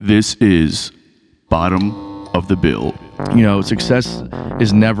This is Bottom of the Bill. You know, success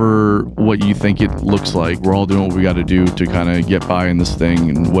is never what you think it looks like. We're all doing what we got to do to kind of get by in this thing,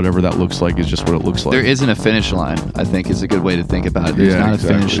 and whatever that looks like is just what it looks like. There isn't a finish line, I think, is a good way to think about it. There's not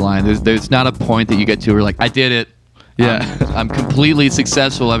exactly. a finish line. There's not a point that you get to where like, I did it. Yeah. I'm completely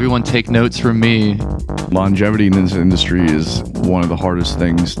successful. Everyone take notes from me. Longevity in this industry is one of the hardest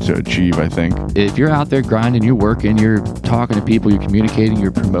things to achieve, I think. If you're out there grinding, you're working, you're talking to people, you're communicating,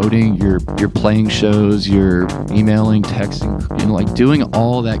 you're promoting, you're playing shows, you're emailing, texting, you know, like doing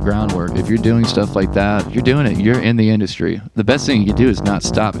all that groundwork. If you're doing stuff like that, you're doing it. You're in the industry. The best thing you can do is not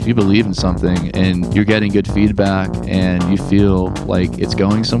stop. If you believe in something and you're getting good feedback and you feel like it's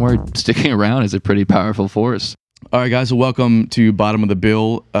going somewhere, sticking around is a pretty powerful force. All right, guys, so welcome to Bottom of the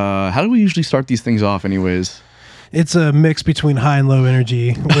Bill. How do we usually start these things off anyways? It's a mix between high and low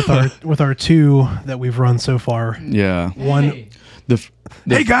energy with our two that we've run so far. Yeah. One,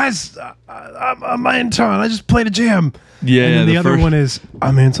 Hey guys, I'm Anton. I just played a jam. Yeah, and then the other one is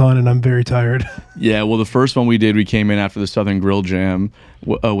I'm Anton and I'm very tired. Yeah, well, the first one we did, we came in after the Southern Grill Jam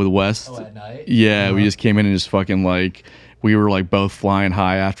with West. Oh, at night? Yeah, we just came in and just fucking like, we were like both flying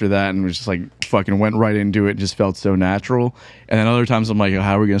high after that, and we just like fucking went right into it. It just felt so natural. And then other times I'm like,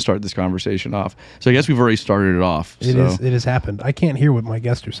 how are we going to start this conversation off? So I guess we've already started it off. It has happened. I can't hear what my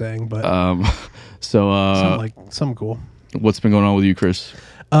guests are saying, but something cool. What's been going on with you, Chris?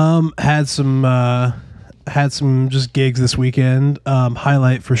 Had some just gigs this weekend.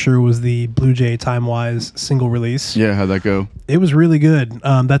 Highlight for sure was the Blue Jay Time Wise single release. Yeah, how'd that go? It was really good.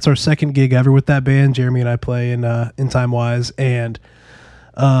 That's our second gig ever with that band. Jeremy and I play in Time Wise, and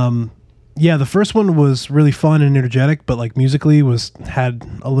the first one was really fun and energetic, but like musically had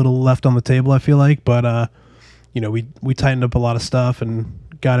a little left on the table, I feel like. But we tightened up a lot of stuff and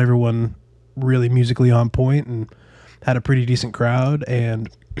got everyone really musically on point and had a pretty decent crowd, and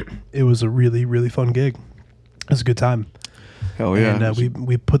it was a really, really fun gig. It was a good time. Hell yeah. And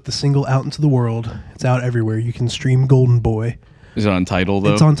we put the single out into the world. It's out everywhere. You can stream Golden Boy. Is it on Tidal,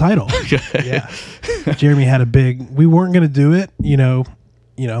 though? It's on Tidal. Yeah. Jeremy had we weren't going to do it, I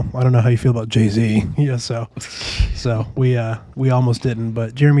don't know how you feel about Jay-Z. Yeah, so we almost didn't,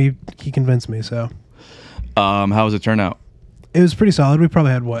 but Jeremy, he convinced me, so. How was it turn out? It was pretty solid. We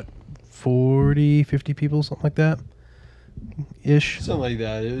probably had 40, 50 people, something like that. Ish. Something like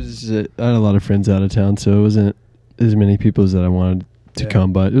that. It was. I had a lot of friends out of town, so it wasn't as many people as that I wanted to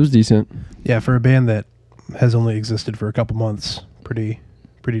come, but it was decent. Yeah, for a band that has only existed for a couple months, pretty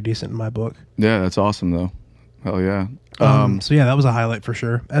decent in my book. Yeah, that's awesome though. Hell yeah. So yeah, that was a highlight for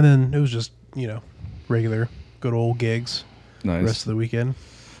sure. And then it was just regular, good old gigs. Nice. The rest of the weekend.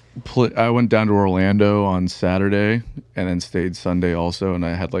 I went down to Orlando on Saturday and then stayed Sunday also, and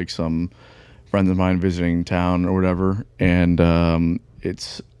I had like some friends of mine visiting town or whatever, and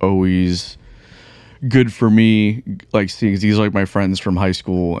it's always good for me like seeing these are like my friends from high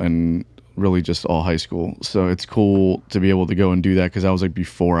school and really just all high school, so it's cool to be able to go and do that because that was like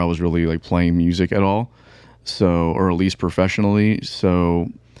before I was really like playing music at all, so or at least professionally, so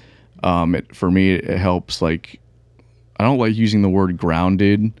for me it helps. Like I don't like using the word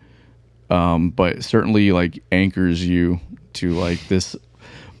grounded, but it certainly like anchors you to like this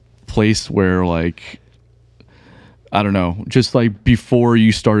place where like I don't know, just like before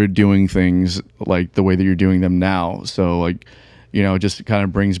you started doing things like the way that you're doing them now. So like, it just kind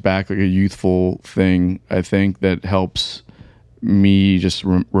of brings back like a youthful thing, I think, that helps me just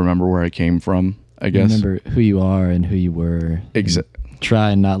remember where I came from, I guess. Remember who you are and who you were.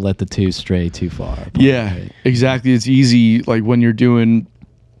 Try and not let the two stray too far apart, yeah, right? Exactly. It's easy like when you're doing,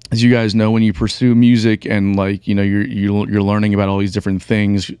 as you guys know, when you pursue music and like you're learning about all these different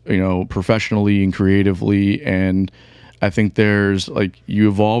things, professionally and creatively, and I think there's like you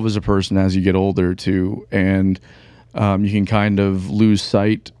evolve as a person as you get older too, and you can kind of lose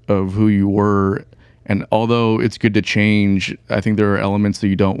sight of who you were. And although it's good to change, I think there are elements that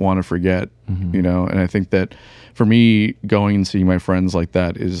you don't want to forget, and I think that for me, going and seeing my friends like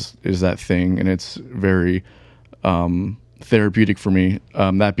that is that thing, and it's very therapeutic for me.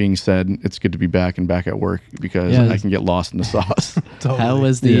 That being said, it's good to be back at work because I can get lost in the sauce. Totally. How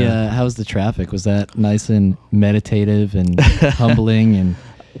was the traffic? Was that nice and meditative and humbling and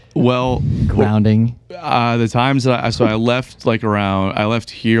grounding? The times that I left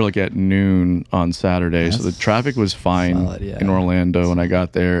here like at noon on Saturday, so the traffic was fine in Orlando when I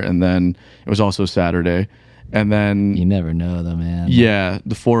got there, and then it was also Saturday, and then you never know though, man. Yeah,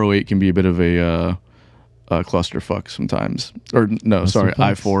 the 408 can be a bit of a clusterfuck sometimes. Or no, sorry,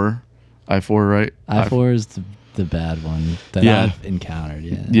 I-4, right? I-4 is the bad one that I've encountered.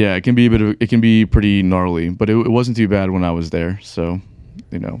 Yeah, it can be pretty gnarly, but it wasn't too bad when I was there. So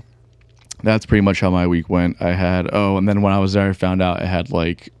that's pretty much how my week went. I had and then when I was there, I found out I had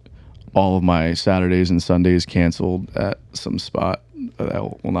like all of my Saturdays and Sundays canceled at some spot that I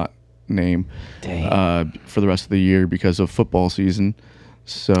will not name for the rest of the year because of football season.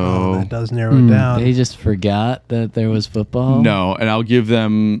 So that does narrow it down. They just forgot that there was football. No, and I'll give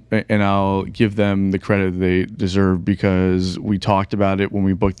them the credit they deserve, because we talked about it when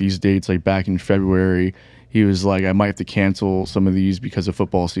we booked these dates like back in February. He was like, I might have to cancel some of these because of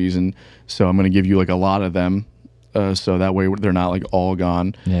football season, so I'm going to give you like a lot of them, so that way they're not like all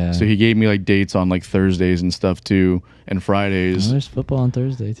gone. Yeah. So he gave me like dates on like Thursdays and stuff too, and Fridays. There's football on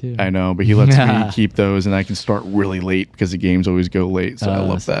Thursday too. I know, but he lets me keep those, and I can start really late because the games always go late, so I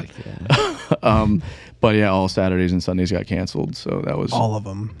love that. But yeah, all Saturdays and Sundays got canceled, so that was all of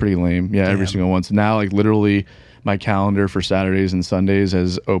them. Pretty lame. Yeah, every single one. So now, like literally, my calendar for Saturdays and Sundays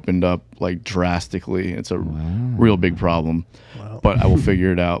has opened up like drastically. It's a real big problem, but I will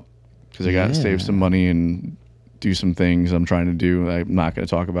figure it out because I got to save some money and do some things I'm trying to do. I'm not going to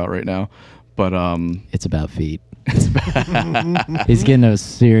talk about right now, but it's about feet. He's getting a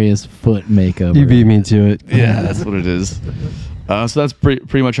serious foot makeover. You beat me to it. Yeah, that's what it is. So that's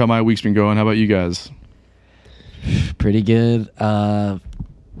pretty much how my week's been going. How about you guys? Pretty good. I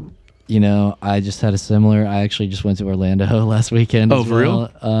just had a similar. I actually just went to Orlando last weekend. Oh, for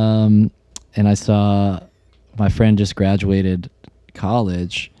real? And I saw my friend just graduated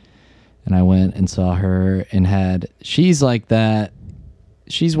college, and I went and saw her and she's like that.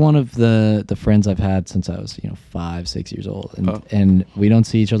 She's one of the friends I've had since I was 5-6 years old, and we don't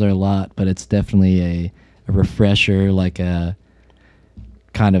see each other a lot, but it's definitely a refresher, like a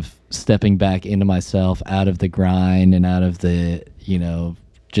kind of stepping back into myself, out of the grind and out of the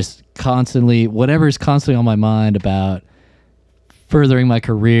just constantly whatever's constantly on my mind about furthering my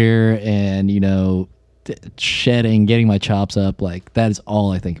career and getting my chops up. Like that is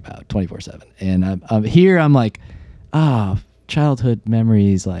all I think about 24/7. And I'm here. I'm like, childhood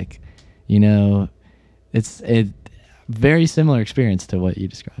memories. Like, it's a very similar experience to what you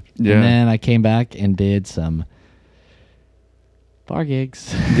described. Yeah. And then I came back and did some bar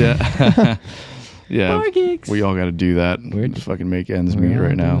gigs. Yeah. Yeah. Bar gigs. We all got to do that. We're just fucking make ends meet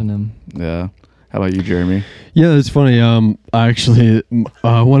right now. Yeah. How about you, Jeremy? Yeah, it's funny. I actually,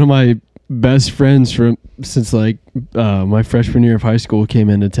 one of my best friends since my freshman year of high school came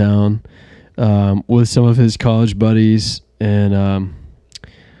into town with some of his college buddies, and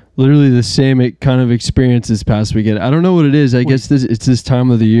literally the same kind of experience this past weekend. I don't know what it is. I guess it's this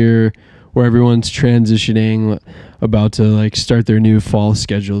time of the year where everyone's transitioning, about to start their new fall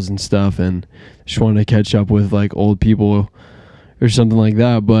schedules and stuff, and just wanted to catch up with old people or something like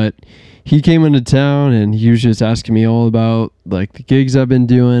that. But he came into town and he was just asking me all about the gigs I've been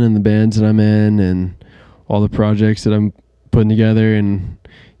doing and the bands that I'm in and all the projects that I'm putting together. And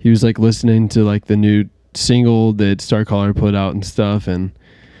he was listening to the new single that Starcaller put out and stuff. And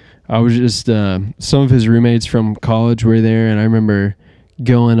I was just, some of his roommates from college were there, and I remember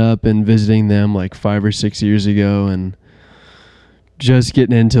going up and visiting them 5 or 6 years ago and just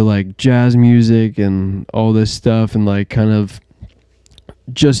getting into jazz music and all this stuff, and kind of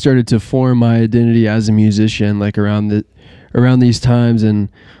just started to form my identity as a musician around these times. And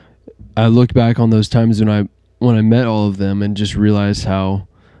I look back on those times when I met all of them and just realized how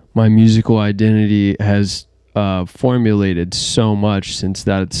my musical identity has formulated so much since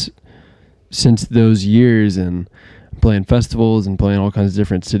those years, and playing festivals and playing all kinds of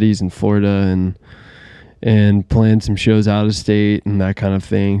different cities in Florida and playing some shows out of state and that kind of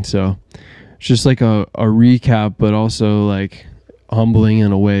thing. So it's just a recap, but also humbling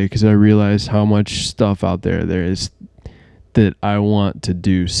in a way, because I realize how much stuff out there is that I want to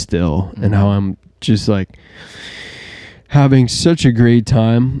do still, and how I'm just having such a great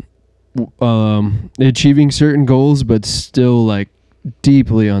time achieving certain goals, but still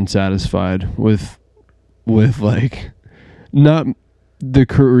deeply unsatisfied with not the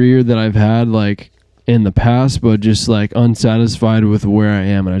career that I've had in the past, but just unsatisfied with where I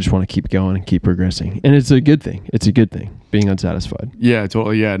am, and I just want to keep going and keep progressing. And it's a good thing. It's a good thing being unsatisfied. Yeah,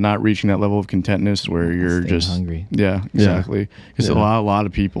 totally. Yeah, not reaching that level of contentness where you're just hungry. Yeah, exactly. Because a lot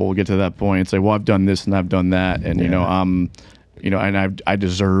of people get to that point. It's well, I've done this and I've done that, and and I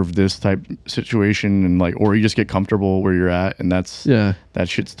deserve this type situation, and or you just get comfortable where you're at, and that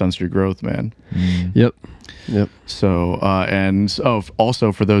shit stunts your growth, man. Yep. So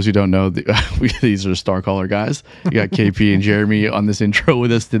also for those who don't know, these are Starcaller guys. You got KP and Jeremy on this intro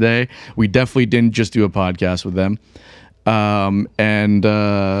with us today. We definitely didn't just do a podcast with them. And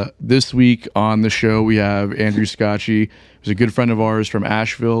this week on the show we have Andrew Scotchie, who's a good friend of ours from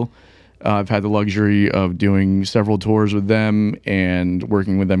Asheville. I've had the luxury of doing several tours with them and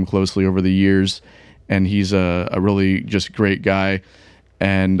working with them closely over the years. And he's a really just great guy.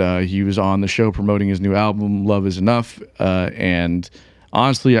 And he was on the show promoting his new album, Love Is Enough. And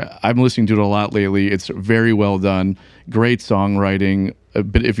honestly, I've been listening to it a lot lately. It's very well done. Great songwriting.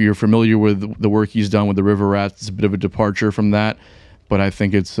 But if you're familiar with the work he's done with the River Rats, it's a bit of a departure from that. But I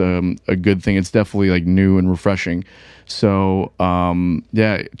think it's a good thing. It's definitely like new and refreshing. So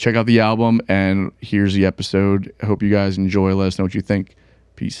yeah, check out the album, and here's the episode. I hope you guys enjoy. Let us know what you think.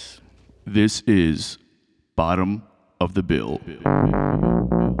 Peace. This is Bottom of the Bill.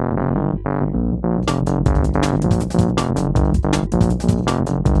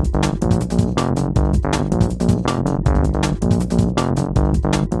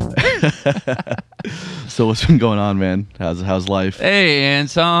 So what's been going on, man? How's life? Hey,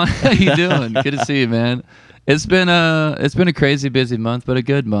 Anton, how you doing? Good to see you, man. It's been a crazy busy month, but a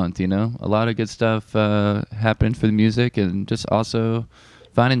good month. You know, a lot of good stuff happening for the music, and just also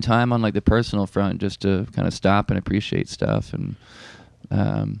finding time on like the personal front, just to kind of stop and appreciate stuff, and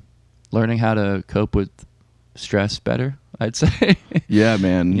learning how to cope with stress better, I'd say. Yeah,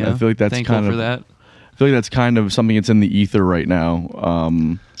 man. You know, I feel like that's thankful kind of for that. I feel like that's kind of something that's in the ether right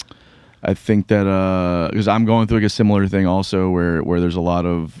now. I think that because I'm going through like a similar thing also, where there's a lot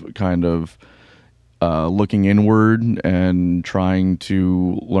of kind of looking inward and trying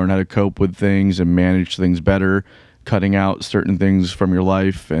to learn how to cope with things and manage things better, cutting out certain things from your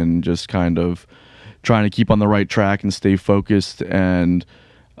life, and just kind of trying to keep on the right track and stay focused. And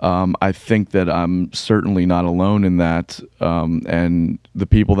I think that I'm certainly not alone in that. And the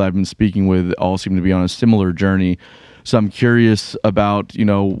people that I've been speaking with all seem to be on a similar journey. So I'm curious about, you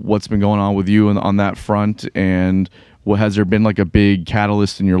know, what's been going on with you on that front, and what has there been like a big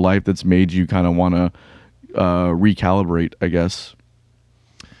catalyst in your life that's made you kind of want to recalibrate, I guess?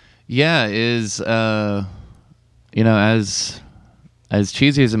 Yeah, you know, as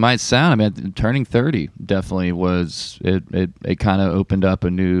cheesy as it might sound, I mean, turning 30 definitely was it kind of opened up a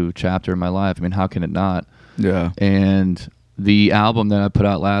new chapter in my life. I mean, how can it not? Yeah. And the album that I put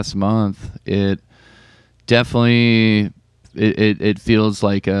out last month, it definitely it feels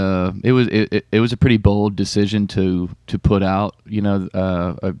like it was a pretty bold decision to put out, you know,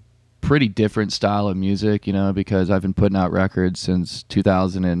 a pretty different style of music, you know, because I've been putting out records since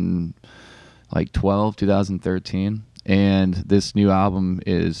 2013, and this new album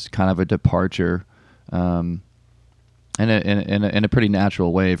is kind of a departure in a pretty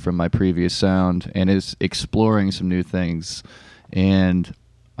natural way from my previous sound, and is exploring some new things. And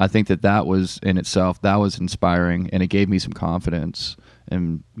I think that was in itself, that was inspiring, and it gave me some confidence,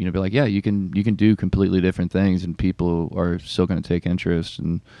 and, you know, be like, yeah, you can do completely different things, and people are still going to take interest.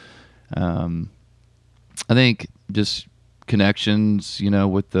 And I think just connections, you know,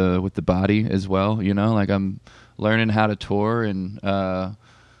 with the body as well, you know, like I'm learning how to tour and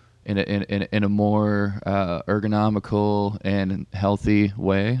in a more ergonomical and healthy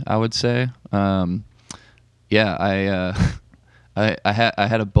way, I would say. Yeah, I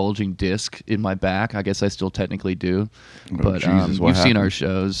had a bulging disc in my back. I guess I still technically do, but Jesus, you've seen our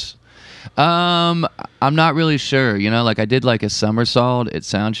shows. I'm not really sure. You know, like I did like a somersault at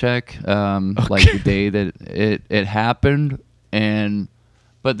soundcheck, like the day that it happened,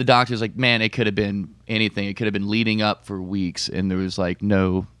 but the doctor's like, man, it could have been anything. It could have been leading up for weeks, and there was like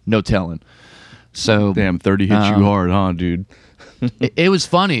no telling. So Damn, 30 hits you hard, huh, dude? it was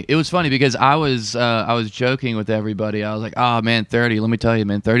funny. It was funny because I was joking with everybody. I was like, oh man, 30. Let me tell you,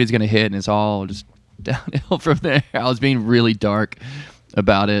 man, 30 is gonna hit, and it's all just downhill from there. I was being really dark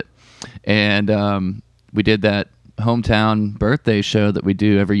about it, and we did that hometown birthday show that we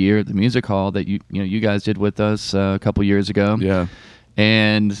do every year at the music hall that you guys did with us a couple years ago. Yeah.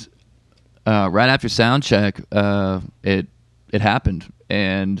 And right after sound check, it happened,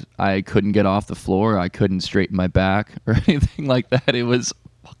 and I couldn't get off the floor. I couldn't straighten my back or anything like that. It was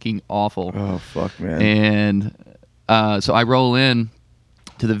fucking awful. Oh, fuck, man. And so I roll in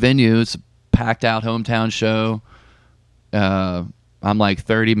to the venue. It's a packed out hometown show. I'm like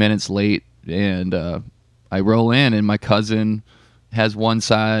 30 minutes late, and I roll in, and my cousin has one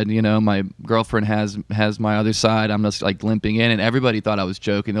side, you know, my girlfriend has my other side. I'm just like limping in, and everybody thought I was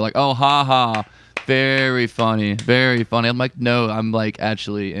joking. They're like, oh, ha ha, very funny, very funny. I'm like, no, I'm like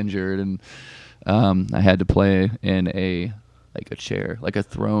actually injured, and I had to play in a chair, like a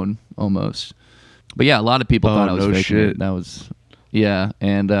throne almost. But yeah, a lot of people thought I was faking it. That was, yeah,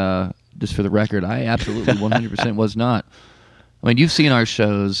 and just for the record, I absolutely 100% was not. I mean, you've seen our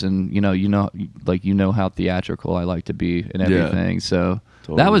shows, and you know how theatrical I like to be and everything. Yeah, so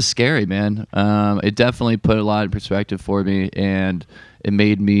totally. That was scary, man. It definitely put a lot in perspective for me, and it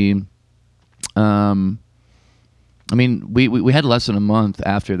made me I mean, we had less than a month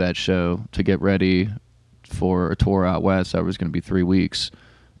after that show to get ready for a tour out west that was going to be 3 weeks,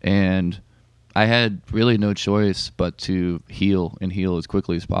 and I had really no choice but to heal as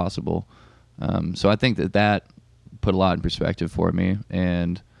quickly as possible. So I think that put a lot in perspective for me,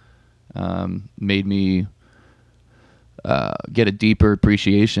 and made me get a deeper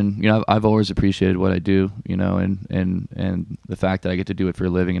appreciation. You know, I've always appreciated what I do, you know, and the fact that I get to do it for a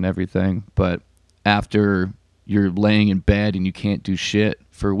living and everything. But after you're laying in bed and you can't do shit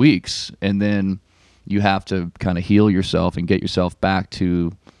for weeks, and then you have to kind of heal yourself and get yourself back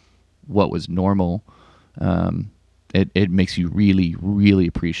to what was normal, it makes you really, really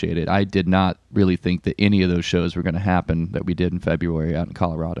appreciate it. I did not really think that any of those shows were going to happen that we did in February out in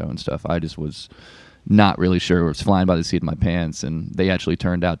Colorado and stuff. I just was not really sure. It was flying by the seat of my pants, and they actually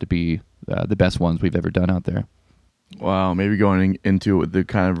turned out to be the best ones we've ever done out there. Wow, maybe going into it with the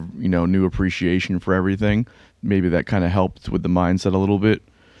kind of, you know, new appreciation for everything, maybe that kind of helped with the mindset a little bit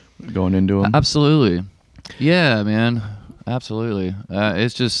going into them. Absolutely. Yeah, man. Absolutely.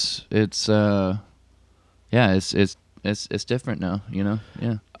 It's different now, you know?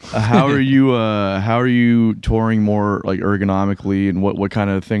 Yeah. How are you touring more like ergonomically, and what kind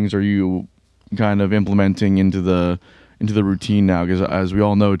of things are you kind of implementing into the routine now? Because as we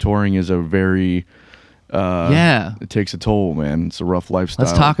all know, touring is a very it takes a toll, man. It's a rough lifestyle.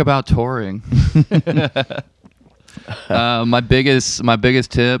 Let's talk about touring. My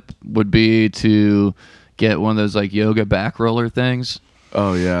biggest tip would be to get one of those like yoga back roller things.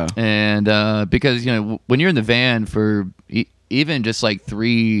 Oh yeah. And because, you know, when you're in the van for even just like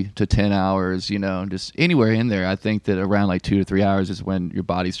 3 to 10 hours, you know, just anywhere in there, I think that around like 2 to 3 hours is when your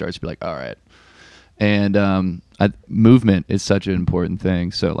body starts to be like, all right. And movement is such an important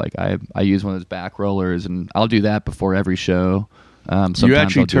thing. So like I use one of those back rollers, and I'll do that before every show. You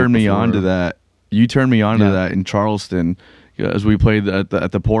actually turned me on to that. You turned me on to that in Charleston, as we played at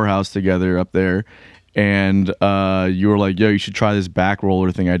the Poorhouse together up there. And you were like, yo, you should try this back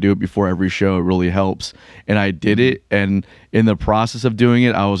roller thing. I do it before every show. It really helps. And I did it. And in the process of doing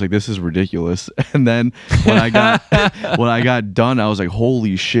it, I was like, this is ridiculous. And then when I got done, I was like,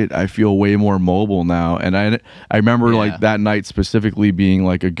 holy shit, I feel way more mobile now. And I remember like that night specifically being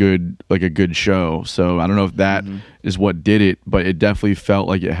like a good show. So I don't know if that is what did it, but it definitely felt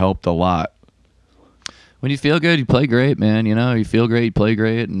like it helped a lot. When you feel good, you play great, man. You know, you feel great, you play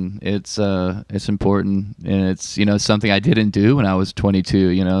great, and it's important, and it's, you know, something I didn't do when I was 22.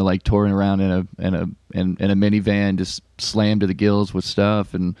 You know, like touring around in a minivan, just slammed to the gills with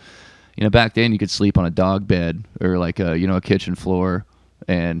stuff, and you know, back then you could sleep on a dog bed or like a kitchen floor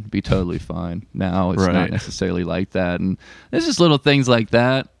and be totally fine. Now it's not necessarily like that, and there's just little things like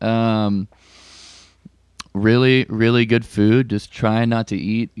that. Really, really good food. Just try not to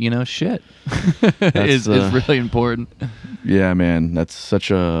eat, you know, shit. is really important. Yeah, man. That's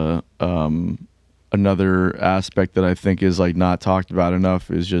such a another aspect that I think is like not talked about enough,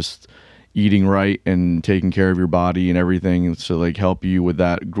 is just eating right and taking care of your body and everything to like help you with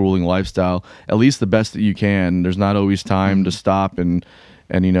that grueling lifestyle, at least the best that you can. There's not always time to stop and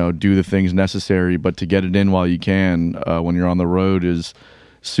you know, do the things necessary, but to get it in while you can when you're on the road is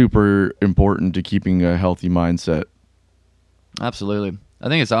super important to keeping a healthy mindset. Absolutely. I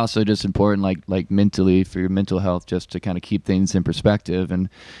think it's also just important, like mentally, for your mental health, just to kind of keep things in perspective. And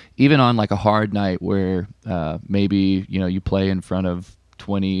even on like a hard night where maybe, you know, you play in front of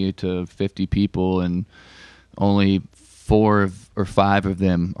 20 to 50 people and only 4 or 5 of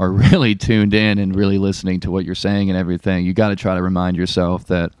them are really tuned in and really listening to what you're saying and everything, you got to try to remind yourself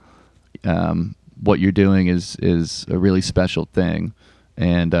that what you're doing is a really special thing.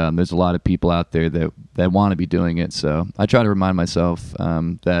 And there's a lot of people out there that want to be doing it. So I try to remind myself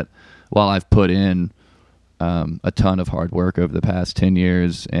that while I've put in a ton of hard work over the past 10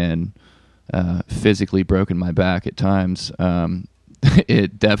 years and physically broken my back at times,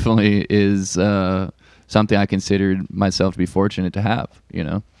 it definitely is something I considered myself to be fortunate to have, you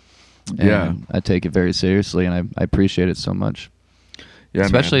know? And I take it very seriously, and I appreciate it so much. Yeah,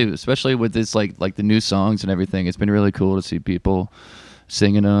 especially with this, like the new songs and everything. It's been really cool to see people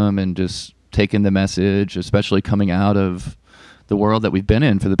singing them and just taking the message, especially coming out of the world that we've been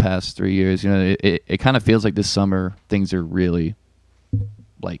in for the past 3 years. You know, it kind of feels like this summer things are really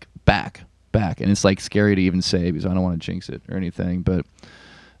like back, and it's like scary to even say because I don't want to jinx it or anything, but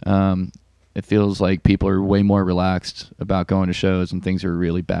it feels like people are way more relaxed about going to shows and things are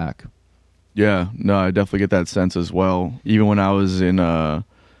really back. Yeah, no, I definitely get that sense as well. Even when I was in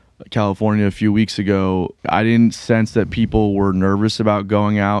California a few weeks ago, I didn't sense that people were nervous about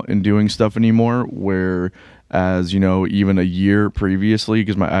going out and doing stuff anymore, where as, even a year previously,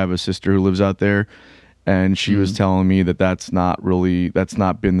 because I have a sister who lives out there, and she was telling me that's not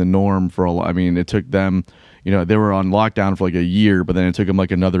been the norm for a lot. I mean, it took them, they were on lockdown for like a year, but then it took them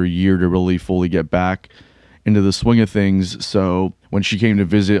like another year to really fully get back into the swing of things. So when she came to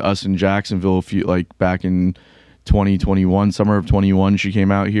visit us in Jacksonville, back in 2021, summer of 21, she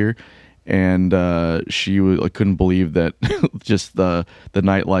came out here, and she couldn't believe that just the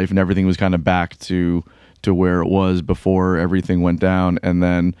nightlife and everything was kind of back to where it was before everything went down. And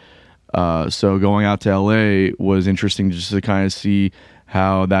then so going out to LA was interesting, just to kind of see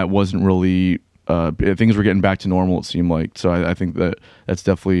how that wasn't really things were getting back to normal, it seemed like. So I think that's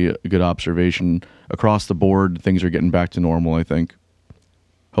definitely a good observation. Across the board, things are getting back to normal, I think.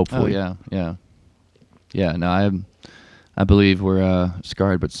 Hopefully. Oh, yeah. No, I believe we're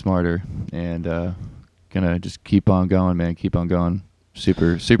scarred but smarter, and gonna just keep on going, man. Keep on going.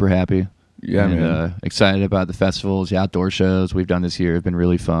 Super happy. Yeah, and, man. Excited about the festivals, the outdoor shows we've done this year have been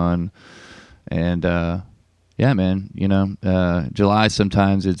really fun, and yeah, man. July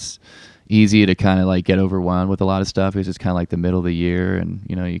sometimes it's easy to kind of like get overwhelmed with a lot of stuff. It's just kind of like the middle of the year, and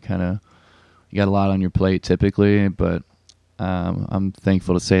you got a lot on your plate typically, but I'm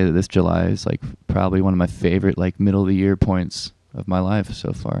thankful to say that this July is like probably one of my favorite like middle of the year points of my life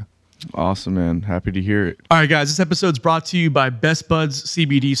so far. Awesome, man. Happy to hear it. All right, guys, this episode's brought to you by Best Buds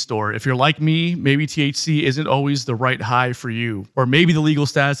CBD Store. If you're like me, maybe THC isn't always the right high for you, or maybe the legal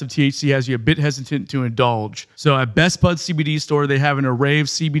status of THC has you a bit hesitant to indulge. So at Best Buds CBD Store, they have an array of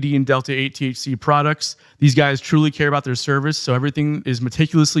CBD and Delta 8 THC products. These guys truly care about their service, so everything is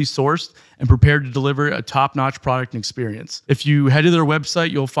meticulously sourced and prepared to deliver a top-notch product and experience. If you head to their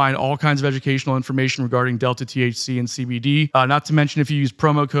website, you'll find all kinds of educational information regarding Delta THC and CBD. Not to mention, if you use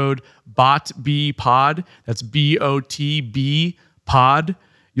promo code BotB, that's BOTB pod,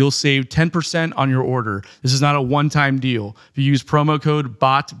 you'll save 10% on your order. This is not a one-time deal. If you use promo code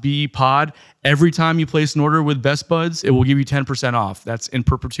BotB, every time you place an order with Best Buds, it will give you 10% off. That's in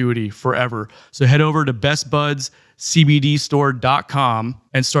perpetuity, forever. So head over to bestbudscbdstore.com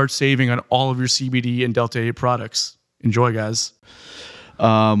and start saving on all of your CBD and Delta 8 products. Enjoy, guys.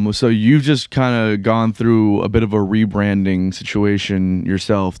 So you've just kind of gone through a bit of a rebranding situation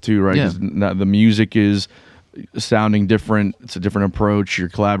yourself too, right? Yeah. 'Cause the music is sounding different. It's a different approach. You're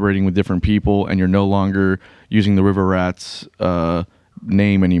collaborating with different people, and you're no longer using the River Rats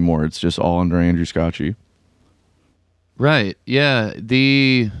name anymore. It's just all under Andrew Scotchie. Right. Yeah.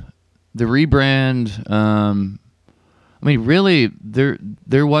 The rebrand. I mean, really,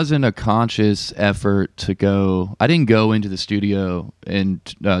 there wasn't a conscious effort to go. I didn't go into the studio and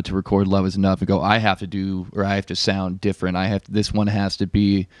to record "Love Is Enough" and go, I have to sound different. This one has to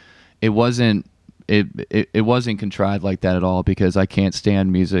be. It wasn't. It wasn't contrived like that at all, because I can't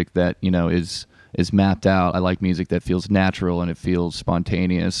stand music that is mapped out. I like music that feels natural and it feels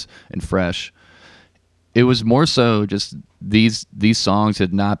spontaneous and fresh. It was more so just these songs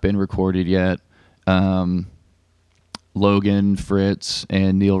had not been recorded yet. Logan, Fritz,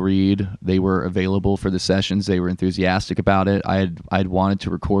 and Neil Reed, they were available for the sessions. They were enthusiastic about it. I'd wanted to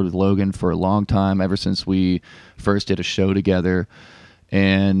record with Logan for a long time, ever since we first did a show together.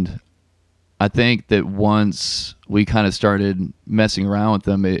 And I think that once we kind of started messing around with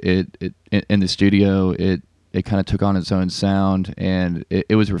them, it in the studio, it kind of took on its own sound, and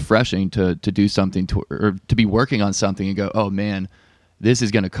it was refreshing to do something or to be working on something and go, oh man, this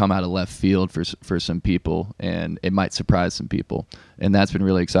is going to come out of left field for some people, and it might surprise some people. And that's been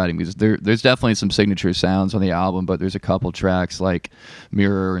really exciting, because there's definitely some signature sounds on the album, but there's a couple tracks like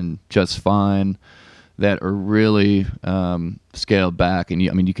Mirror and Just Fine that are really scaled back, and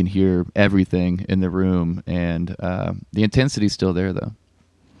you can hear everything in the room, and the intensity's still there though.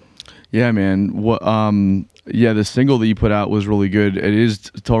 Yeah, man. The single that you put out was really good. It is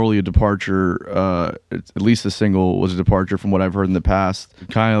totally a departure. At least the single was a departure from what I've heard in the past.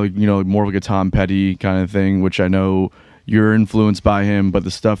 Kind of like, more like a Tom Petty kind of thing, which I know you're influenced by him. But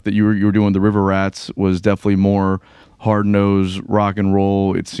the stuff that you were doing with the River Rats was definitely more hard-nosed rock and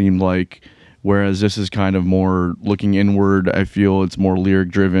roll, it seemed like. Whereas this is kind of more looking inward. I feel it's more lyric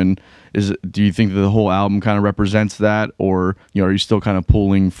driven. Do you think that the whole album kind of represents that, or are you still kind of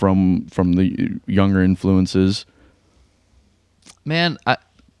pulling from the younger influences? Man, I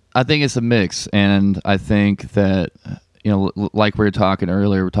think it's a mix, and I think that like we were talking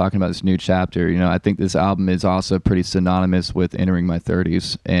earlier, we're talking about this new chapter. I think this album is also pretty synonymous with entering my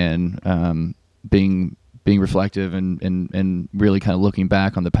 30s and being reflective and really kind of looking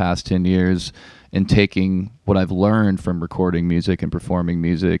back on the past 10 years and taking what I've learned from recording music and performing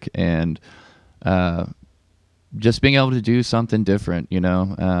music and just being able to do something different, you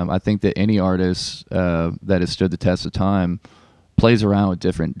know. I think that any artist that has stood the test of time plays around with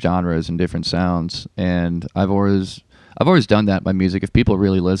different genres and different sounds, and I've always done that in my music. If people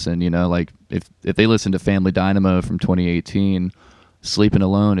really listen, you know, like if they listen to Family Dynamo from 2018, Sleeping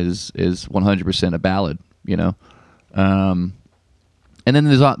Alone is 100% a ballad, you know. And then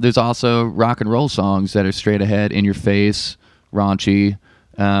there's also rock and roll songs that are straight ahead, in your face, raunchy,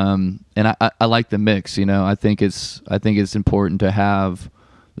 and I like the mix. You know, I think it's important to have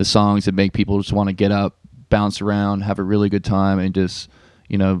the songs that make people just want to get up, bounce around, have a really good time, and just,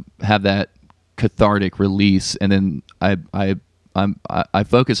 you know, have that cathartic release. And then I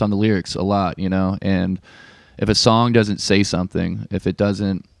focus on the lyrics a lot, you know. And if a song doesn't say something, if it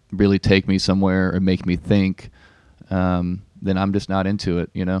doesn't really take me somewhere or make me think, then I'm just not into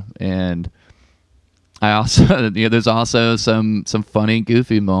it, you know. And I also, you know, there's also some funny,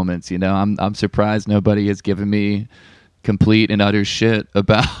 goofy moments, you know. I'm surprised nobody has given me complete and utter shit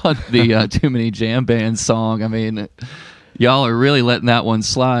about the Too Many Jam Bands song. I mean, y'all are really letting that one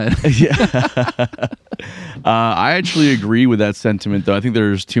slide. Yeah. I actually agree with that sentiment, though. I think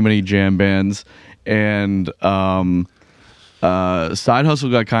there's too many jam bands, and Side Hustle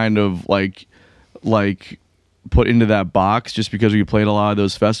got kind of like put into that box just because we played a lot of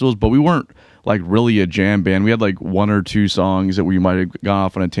those festivals, but we weren't like really a jam band. We had like one or two songs that we might have gone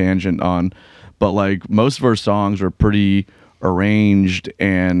off on a tangent on, but like most of our songs were pretty arranged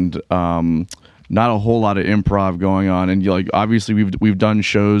and not a whole lot of improv going on. And like obviously we've done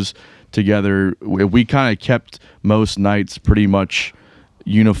shows together. We kind of kept most nights pretty much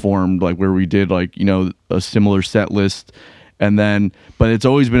uniformed, like where we did like, you know, a similar set list. And then, but it's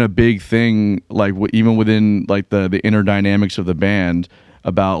always been a big thing, like even within like the inner dynamics of the band,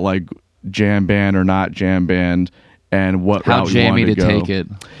 about like jam band or not jam band, and what how route jammy you want to go. take it.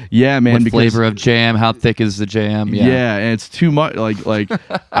 Yeah, man. What because, flavor of jam? How thick is the jam? Yeah, and it's too much. Like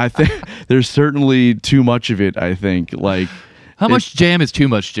I think there's certainly too much of it. I think like. How much jam is too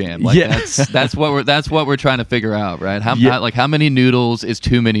much jam? Like Yeah. that's what we're trying to figure out, right? How many noodles is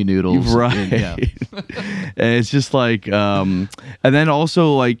too many noodles? Right. And, yeah. And it's just like and then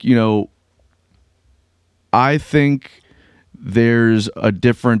also like, you know, I think there's a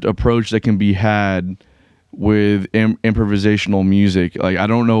different approach that can be had with improvisational music. Like I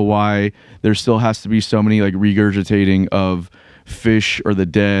don't know why there still has to be so many like regurgitating of Fish or the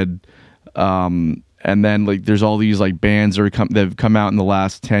Dead, and then like there's all these like bands that have come out in the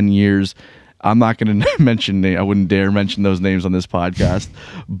last 10 years. I'm not going to mention I wouldn't dare mention those names on this podcast,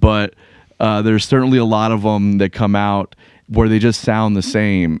 but there's certainly a lot of them that come out where they just sound the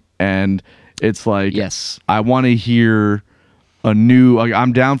same, and it's like, yes, I want to hear a new, like,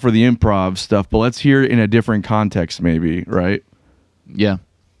 I'm down for the improv stuff, but let's hear it in a different context maybe, right? Yeah.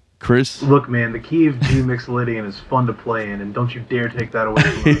 Chris? Look, man, the key of G Mixolydian is fun to play in, and don't you dare take that away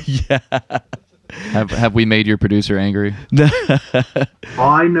from us. Yeah. Have we made your producer angry?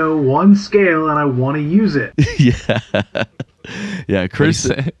 I know one scale, and I want to use it. Yeah. Yeah,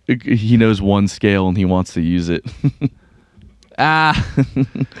 Chris, he knows one scale, and he wants to use it.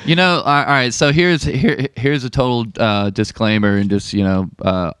 You know, all right, so here's a total disclaimer, and just, you know,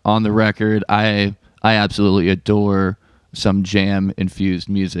 on the record, I absolutely adore some jam infused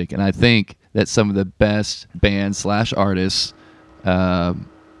music, and I think that some of the best bands / artists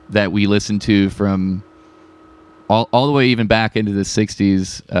that we listen to from all the way even back into the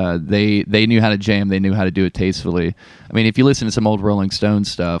 60s, they knew how to jam, they knew how to do it tastefully. I mean, if you listen to some old Rolling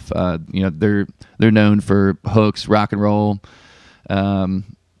Stones stuff, you know, they're known for hooks, rock and roll, but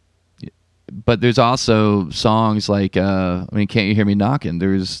there's also songs like I mean, Can't You Hear Me Knocking?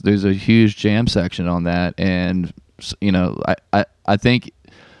 There's a huge jam section on that, and you know, I think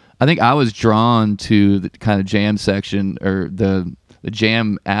I was drawn to the kind of jam section, or the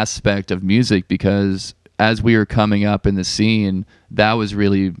jam aspect of music, because as we were coming up in the scene, that was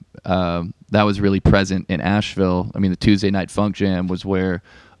really present in Asheville. I mean, the Tuesday Night Funk Jam was where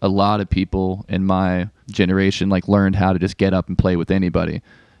a lot of people in my generation like learned how to just get up and play with anybody.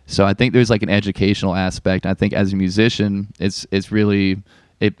 So I think there's like an educational aspect. I think as a musician, it's really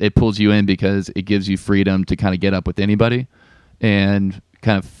it pulls you in because it gives you freedom to kind of get up with anybody and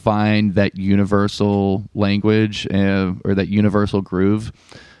kind of find that universal language or that universal groove.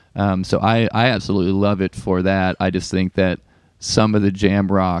 So I absolutely love it for that. I just think that some of the jam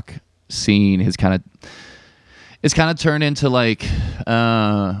rock scene has kind of turned into like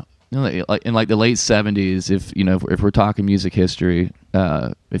you know, like in like the late 70s. If we're talking music history,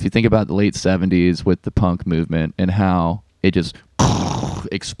 if you think about the late 70s with the punk movement and how it just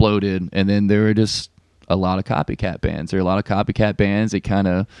exploded, and then there were just a lot of copycat bands. There are a lot of copycat bands that kind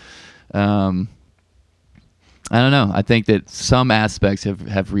of I don't know. I think that some aspects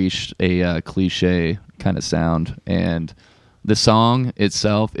have reached a cliche kind of sound, and the song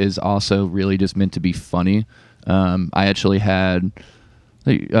itself is also really just meant to be funny. I actually had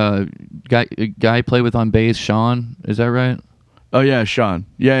a guy play with on bass, Sean. Is that right? Oh yeah, Sean.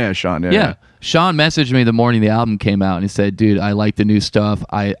 Yeah, Sean. Yeah. Sean messaged me the morning the album came out, and he said, "Dude, I like the new stuff.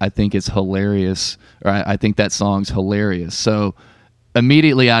 I think it's hilarious. Or I think that song's hilarious." So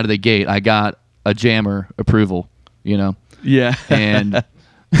immediately out of the gate, I got a jammer approval. Yeah. And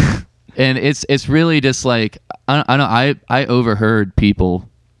and it's really just like I overheard people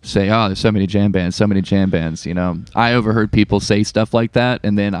say, "Oh, there's so many jam bands." I overheard people say stuff like that,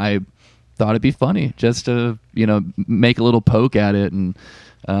 and then I thought it'd be funny just to make a little poke at it, and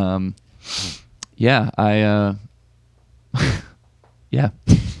yeah.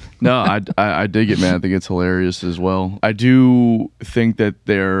 No, I dig it, man. I think it's hilarious as well. I do think that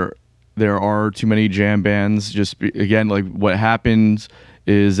there are too many jam bands. Again, like what happens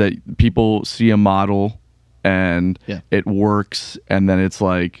is that people see a model and it works, and then it's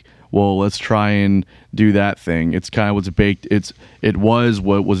like, well, let's try and do that thing. It's kind of what's baked. It was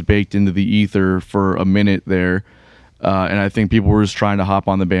what was baked into the ether for a minute there. And I think people were just trying to hop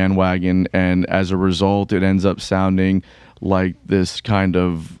on the bandwagon, and as a result, it ends up sounding like this kind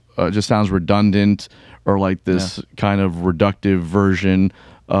of just sounds redundant, or like this kind of reductive version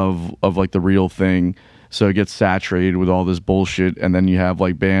of like the real thing. So it gets saturated with all this bullshit, and then you have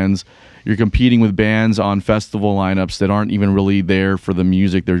like bands. You're competing with bands on festival lineups that aren't even really there for the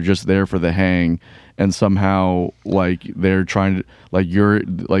music. They're just there for the hang, and somehow like they're trying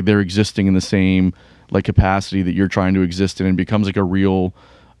to they're existing in the same like capacity that you're trying to exist in, and becomes like a real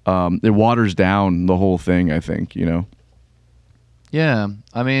it waters down the whole thing, I think. Yeah,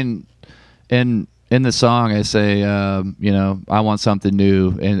 I mean, in the song I say I want something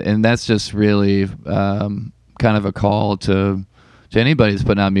new, and that's just really kind of a call to anybody who's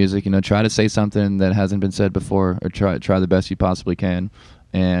putting out music. Try to say something that hasn't been said before, or try the best you possibly can.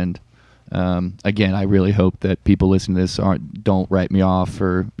 And again, I really hope that people listening to this don't write me off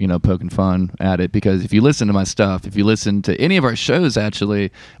for poking fun at it, because if you listen to my stuff, if you listen to any of our shows,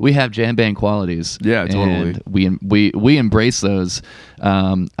 actually, we have jam band qualities. Yeah, totally. And we embrace those.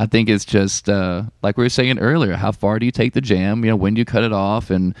 I think it's just like we were saying earlier, how far do you take the jam? When do you cut it off?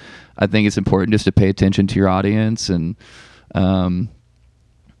 And I think it's important just to pay attention to your audience, and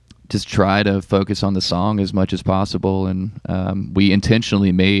just try to focus on the song as much as possible. And we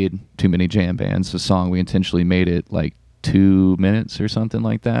intentionally made Too Many Jam Bands, the song. We intentionally made it like 2 minutes or something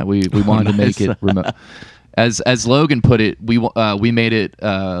like that. We wanted to make it remote. As Logan put it, we made it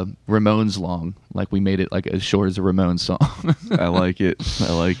Ramones long. Like we made it like as short as a Ramones song. I like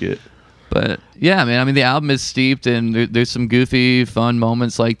it. But yeah, man, I mean, the album is steeped in there's some goofy, fun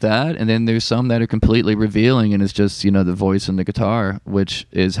moments like that, and then there's some that are completely revealing, and it's just the voice and the guitar, which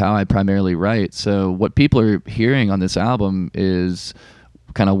is how I primarily write. So what people are hearing on this album is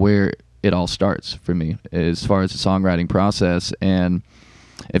kind of where it all starts for me as far as the songwriting process. And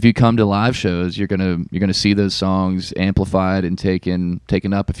if you come to live shows, you're gonna see those songs amplified and taken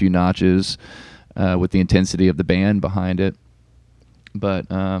up a few notches with the intensity of the band behind it. But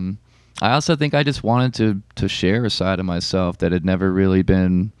I also think I just wanted to share a side of myself that had never really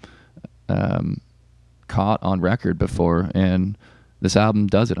been caught on record before, and this album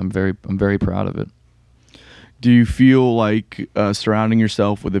does it. I'm very proud of it. Do you feel like surrounding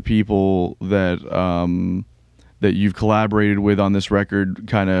yourself with the people that that you've collaborated with on this record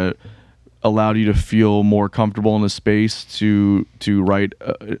kind of allowed you to feel more comfortable in the space to write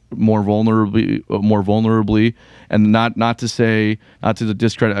more vulnerably, and not to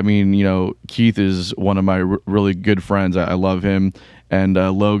discredit. I mean, Keith is one of my really good friends. I love him, and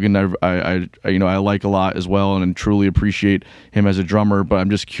Logan, I like a lot as well, and truly appreciate him as a drummer. But I'm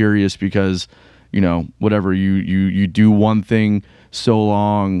just curious because, whatever you do one thing so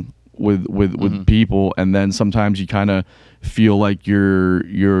long with people, and then sometimes you kind of feel like you're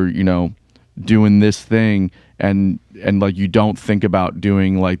doing this thing, and like you don't think about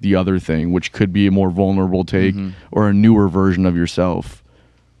doing like the other thing, which could be a more vulnerable take or a newer version of yourself.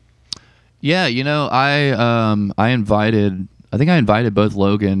 Yeah, I invited both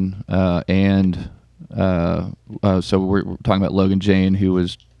Logan and so we're talking about Logan Jane, who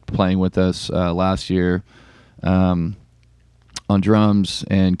was playing with us last year on drums,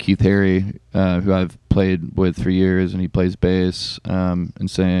 and Keith Harry, who I've played with for years, and he plays bass and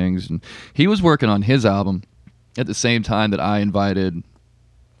sings, and he was working on his album at the same time that I invited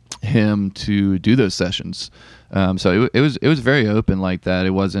him to do those sessions. So it was very open like that.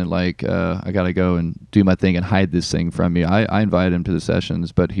 It wasn't like I gotta go and do my thing and hide this thing from you. I invited him to the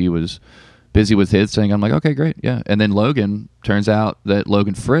sessions, but he was busy with his thing. I'm like, okay, great, yeah. And then Logan, turns out that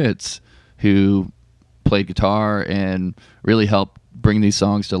Logan Fritz, who played guitar and really helped bring these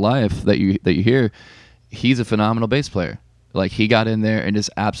songs to life that you hear, he's a phenomenal bass player. Like, he got in there and just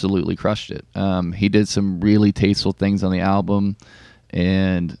absolutely crushed it. He did some really tasteful things on the album,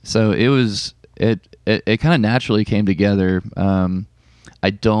 and so it kind of naturally came together. I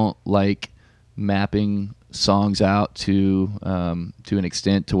don't like mapping songs out to an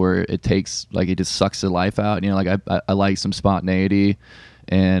extent to where it takes, like, it just sucks the life out. You know, like I like some spontaneity,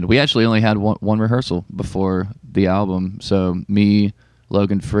 and we actually only had one rehearsal before the album. So me,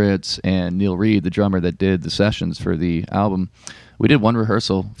 Logan Fritz, and Neil Reed, the drummer that did the sessions for the album, we did one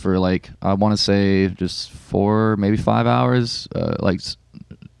rehearsal for, like, I want to say just 4, maybe 5 hours,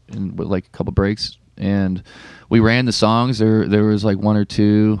 with like a couple breaks, and we ran the songs. There was like 1 or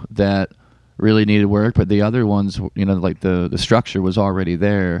 2 that really needed work, but the other ones, you know, like the structure was already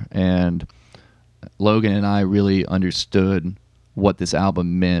there, and Logan and I really understood what this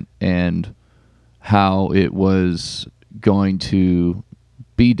album meant and how it was going to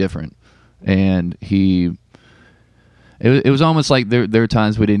be different. And it was almost like there were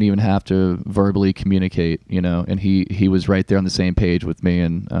times we didn't even have to verbally communicate, you know, and he was right there on the same page with me,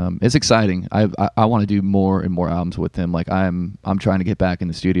 and it's exciting. I want to do more and more albums with him. Like, I'm trying to get back in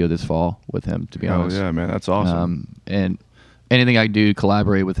the studio this fall with him, to be honest. Oh yeah, man, that's awesome. And anything I do,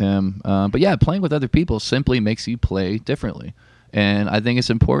 collaborate with him. But yeah, playing with other people simply makes you play differently, and I think it's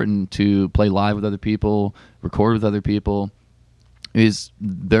important to play live with other people, record with other people. Is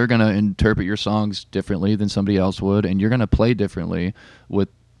they're going to interpret your songs differently than somebody else would, and you're going to play differently with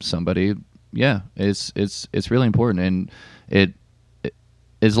somebody. Yeah, it's really important, and it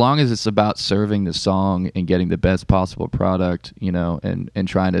as long as it's about serving the song and getting the best possible product, you know, and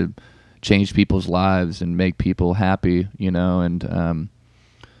trying to change people's lives and make people happy, you know, and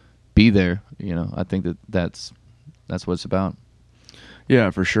be there, you know, I think that's what it's about. Yeah,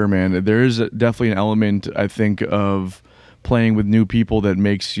 for sure, man. There is definitely an element, I think, of playing with new people that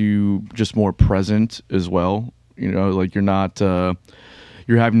makes you just more present as well. You know, like, you're not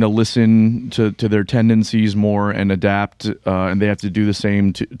you're having to listen to their tendencies more and adapt, and they have to do the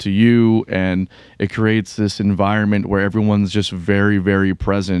same to you, and it creates this environment where everyone's just very, very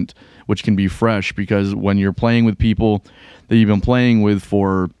present, which can be fresh, because when you're playing with people that you've been playing with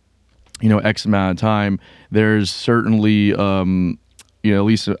for, you know, X amount of time, there's certainly you know, at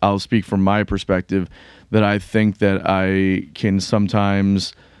least I'll speak from my perspective, that I think that I can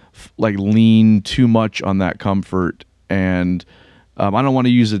sometimes like lean too much on that comfort, and I don't want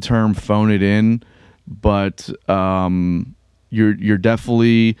to use the term phone it in, but you're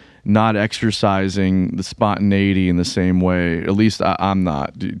definitely not exercising the spontaneity in the same way. At least I'm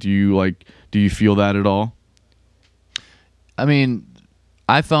not. Do you feel that at all? I mean,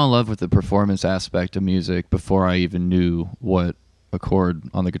 I fell in love with the performance aspect of music before I even knew what a chord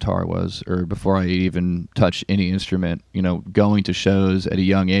on the guitar was, or before I even touched any instrument. You know, going to shows at a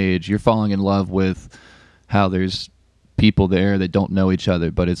young age, you're falling in love with how there's people there that don't know each other,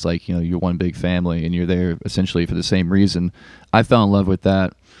 but it's like, you know, you're one big family and you're there essentially for the same reason. I fell in love with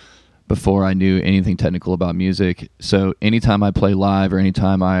that before I knew anything technical about music. So anytime I play live or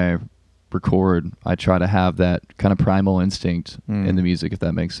anytime I record, I try to have that kind of primal instinct in the music, if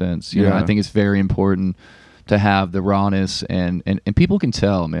that makes sense. You know, I think it's very important to have the rawness, and people can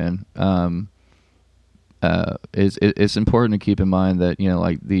tell, man. It's important to keep in mind that, you know,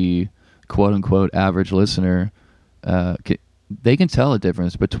 like, the quote unquote average listener, they can tell a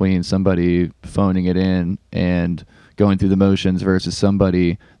difference between somebody phoning it in and going through the motions versus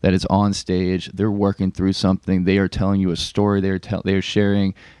somebody that is on stage. They're working through something. They are telling you a story. They are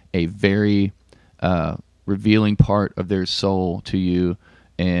sharing a very revealing part of their soul to you.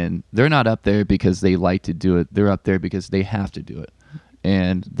 And they're not up there because they like to do it. They're up there because they have to do it.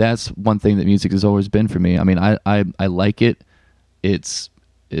 And that's one thing that music has always been for me. I mean, I like it.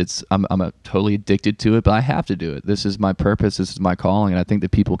 I'm totally addicted to it, but I have to do it. This is my purpose. This is my calling. And I think that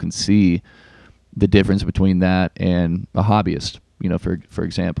people can see the difference between that and a hobbyist, you know, for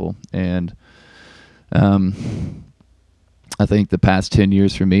example. And I think the past 10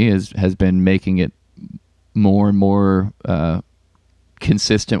 years for me has been making it more and more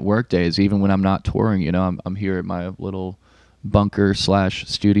consistent work days, even when I'm not touring. You know, I'm here at my little bunker /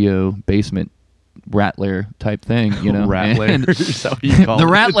 studio basement rattler type thing, you know. Rattler? Is that what you call the it?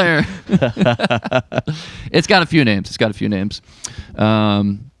 Rattler. It's got a few names.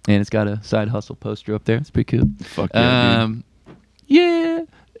 And it's got a side hustle poster up there. It's pretty cool. Fuck yeah, dude. Yeah.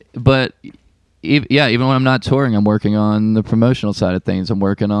 But even when I'm not touring, I'm working on the promotional side of things. I'm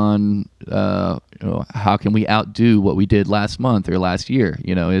working on how can we outdo what we did last month or last year.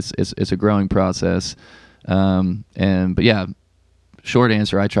 It's a growing process. But yeah, short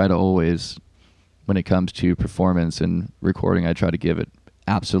answer, I try to always, when it comes to performance and recording, I try to give it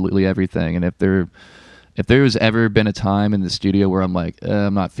absolutely everything. And if there's ever been a time in the studio where I'm like,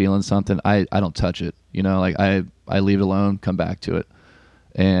 I'm not feeling something, I don't touch it. Like I leave it alone, come back to it.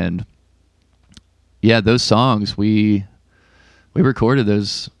 And yeah, those songs, we recorded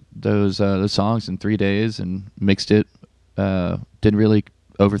those songs in 3 days and mixed it. Didn't really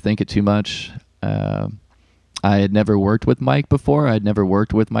overthink it too much. I had never worked with Mike before. I'd never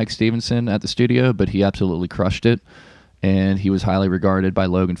worked with Mike Stevenson at the studio, but he absolutely crushed it. And he was highly regarded by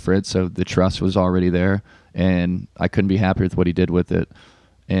Logan Fritz, so the trust was already there. And I couldn't be happier with what he did with it.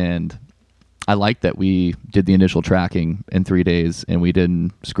 And I liked that we did the initial tracking in 3 days and we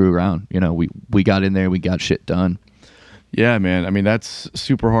didn't screw around. We got in there, we got shit done. Yeah, man. I mean, that's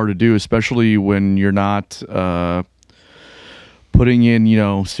super hard to do, especially when you're not putting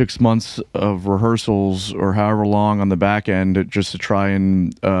in, 6 months of rehearsals or however long on the back end just to try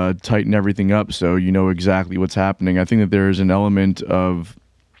and tighten everything up so you know exactly what's happening. I think that there is an element of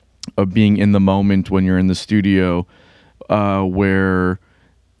being in the moment when you're in the studio where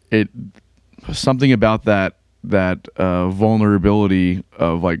something about that vulnerability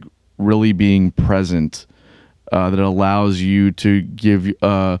of like really being present that allows you to give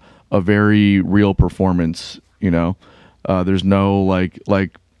a very real performance. There's no like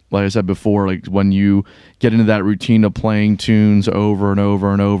I said before, like when you get into that routine of playing tunes over and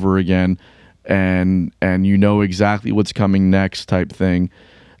over and over again, and you know exactly what's coming next type thing.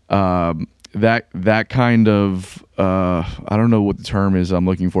 That kind of I don't know what the term is I'm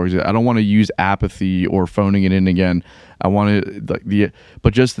looking for. I don't want to use apathy or phoning it in again. I want to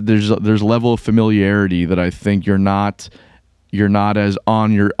but just there's a level of familiarity that I think you're not as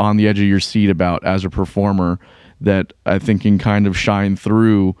on the edge of your seat about as a performer that I think can kind of shine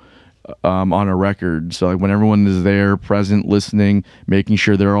through on a record. So like when everyone is there, present, listening, making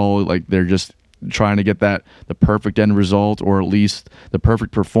sure they're all like they're just trying to get the perfect end result or at least the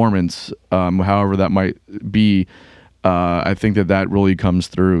perfect performance, however that might be. I think that really comes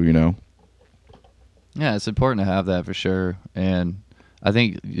through, Yeah, it's important to have that for sure. And I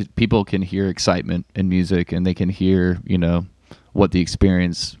think people can hear excitement in music and they can hear, what the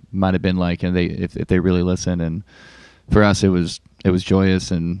experience might have been like, and if they really listen. And for us, it was joyous.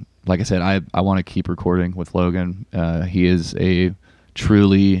 And like I said, I want to keep recording with Logan. He is a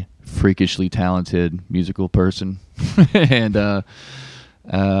truly freakishly talented musical person, and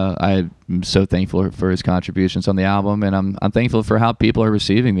I'm so thankful for his contributions on the album, and I'm thankful for how people are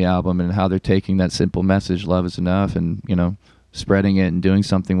receiving the album and how they're taking that simple message, love is enough, and spreading it and doing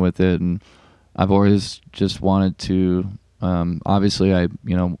something with it. And I've always just wanted to obviously I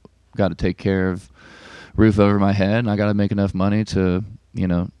got to take care of roof over my head, and I got to make enough money to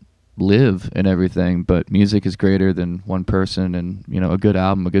live and everything, but music is greater than one person. And a good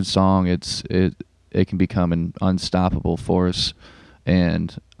album, a good song, it can become an unstoppable force.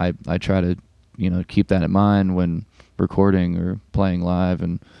 And I try to keep that in mind when recording or playing live.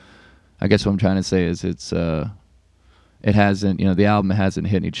 And I guess what I'm trying to say is it hasn't the album hasn't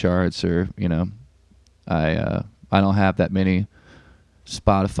hit any charts, or I don't have that many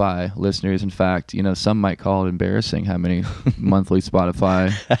Spotify listeners. In fact, some might call it embarrassing how many monthly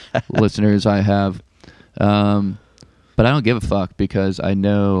Spotify listeners I have. But I don't give a fuck, because I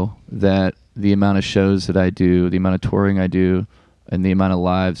know that the amount of shows that I do, the amount of touring I do, and the amount of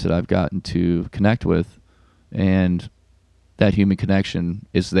lives that I've gotten to connect with, and that human connection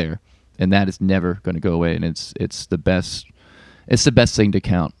is there, and that is never going to go away. And it's the best. It's the best thing to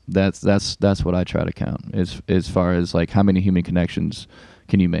count. That's what I try to count as far as like how many human connections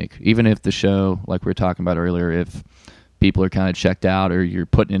can you make. Even if the show, like we were talking about earlier, if people are kind of checked out, or you're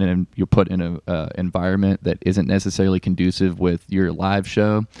put in an environment that isn't necessarily conducive with your live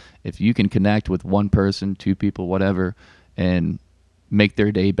show, if you can connect with one person, two people, whatever, and make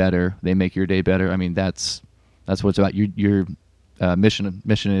their day better, they make your day better. I mean, that's what it's about. Your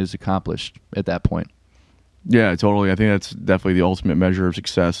mission is accomplished at that point. Yeah, totally. I think that's definitely the ultimate measure of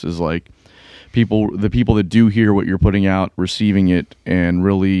success, is like the people that do hear what you're putting out, receiving it, and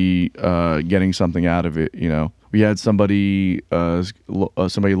really getting something out of it. We had somebody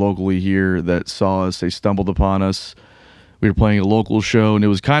locally here that saw us. They stumbled upon us. We were playing a local show, and it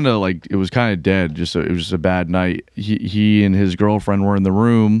was kind of dead. It was just a bad night. He and his girlfriend were in the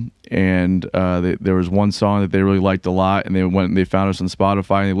room, and there was one song that they really liked a lot, and they went and they found us on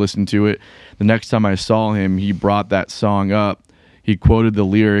Spotify and they listened to it. The next time I saw him, he brought that song up. he quoted the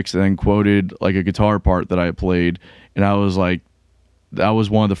lyrics and then quoted like a guitar part that I played, and I was like, that was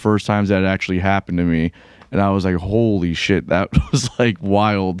one of the first times that it actually happened to me, and I was like, holy shit, that was like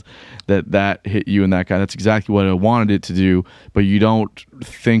wild that hit you in that guy. That's exactly what I wanted it to do, but you don't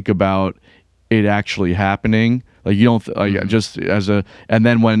think about it actually happening. Like you don't like just as a, and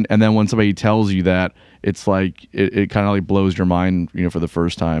then when somebody tells you that, it's like it kind of like blows your mind, for the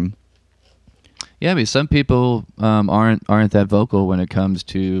first time. Yeah, I mean, some people aren't that vocal when it comes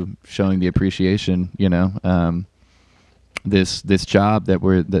to showing the appreciation. This job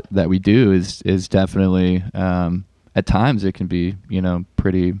that we do is definitely at times it can be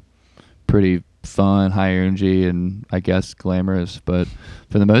pretty fun, high energy, and I guess glamorous. But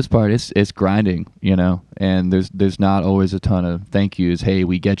for the most part, it's grinding. And there's not always a ton of thank yous. Hey,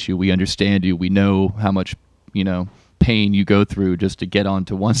 we get you, we understand you, we know how much pain you go through just to get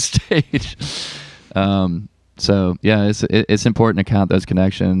onto one stage. So yeah, it's important to count those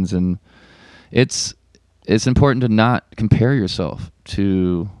connections, and it's important to not compare yourself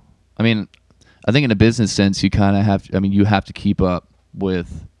to. I mean, I think in a business sense, you kind of have. You have to keep up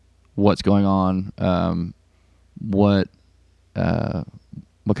with what's going on, what kind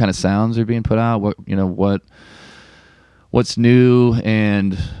of sounds are being put out, what's new,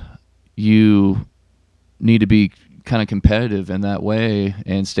 and you need to be kind of competitive in that way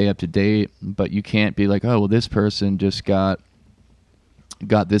and stay up to date. But you can't be like, oh well, this person just got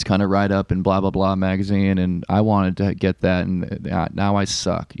this kind of write up in blah blah blah magazine, and I wanted to get that, and now I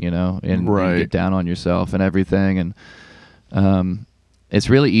suck, and get down on yourself and everything. And it's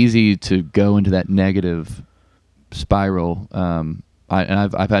really easy to go into that negative spiral.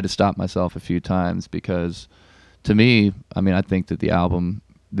 I've had to stop myself a few times, because to me, I think that the album,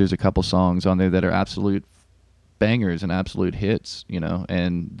 there's a couple songs on there that are absolute bangers and absolute hits,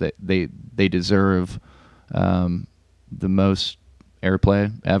 and they deserve the most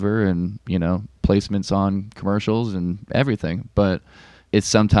airplay ever, and placements on commercials and everything. But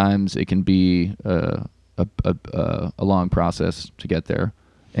sometimes it can be a long process to get there,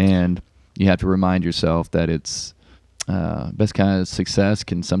 and you have to remind yourself that it's best kind of success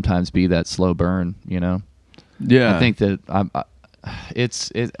can sometimes be that slow burn. I think that I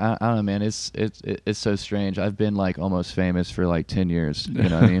don't know, man. It's so strange. I've been like almost famous for like 10 years. You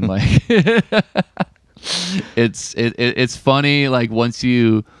know what I mean? Like it's funny. Like once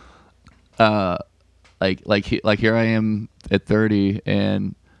you like here I am at 30,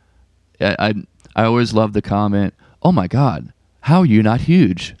 and I always love the comment, "Oh my God, how are you not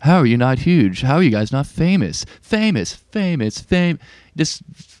huge? How are you not huge? How are you guys not famous? Famous.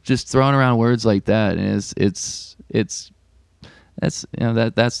 Just throwing around words like that, and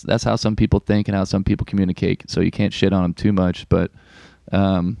that's how some people think and how some people communicate. So you can't shit on them too much, but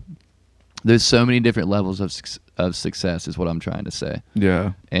there's so many different levels of success, is what I'm trying to say.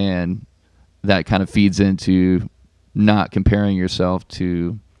 Yeah, and that kind of feeds into not comparing yourself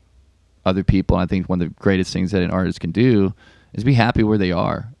to other people. And I think one of the greatest things that an artist can do is be happy where they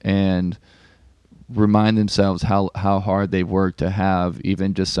are and remind themselves how hard they've worked to have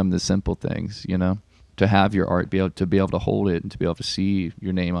even just some of the simple things, to have your art, be able to hold it, and to be able to see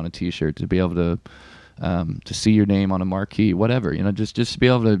your name on a t-shirt, to be able to see your name on a marquee, whatever, just to be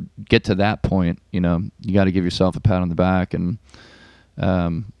able to get to that point, you got to give yourself a pat on the back. And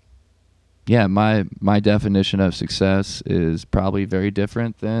yeah, my definition of success is probably very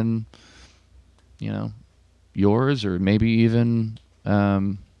different than yours, or maybe even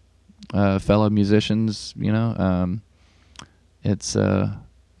fellow musicians. It's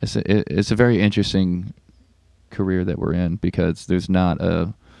a very interesting career that we're in, because there's not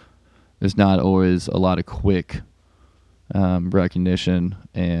always a lot of quick recognition,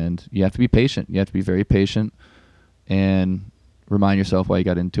 and you have to be patient. You have to be very patient and remind yourself why you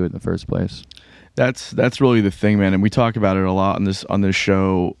got into it in the first place. That's really the thing, man. And we talk about it a lot on this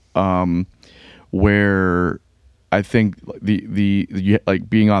show, where I think the like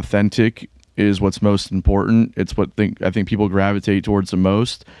being authentic is what's most important. It's what I think people gravitate towards the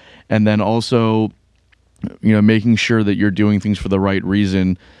most. And then also, making sure that you're doing things for the right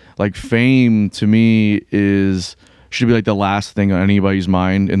reason. Like fame to me should be like the last thing on anybody's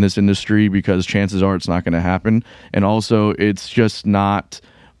mind in this industry, because chances are it's not going to happen. And also it's just not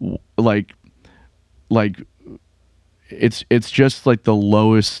like it's just like the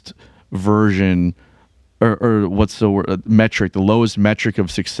lowest version, or what's the word, metric, the lowest metric of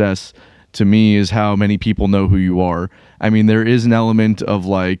success to me is how many people know who you are. I mean, there is an element of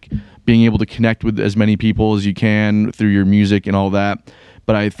like being able to connect with as many people as you can through your music and all that.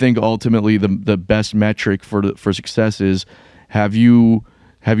 But I think ultimately the best metric for success is, have you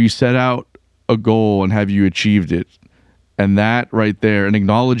set out a goal and have you achieved it? And that right there, and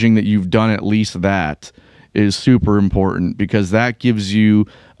acknowledging that you've done at least that, is super important, because that gives you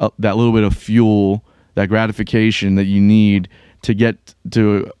that little bit of fuel, that gratification that you need to get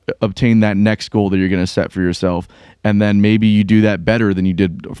to obtain that next goal that you're going to set for yourself. And then maybe you do that better than you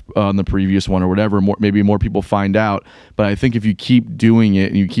did on the previous one or whatever. Maybe more people find out. But I think if you keep doing it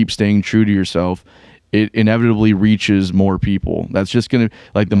and you keep staying true to yourself, it inevitably reaches more people. That's just going to,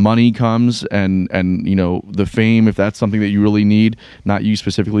 like, the money comes and you know, the fame, if that's something that you really need, not you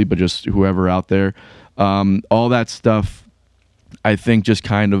specifically, but just whoever out there. All that stuff, I think, just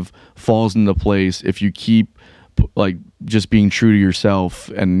kind of falls into place if you keep like just being true to yourself,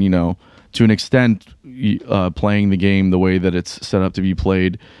 and, you know, to an extent, playing the game the way that it's set up to be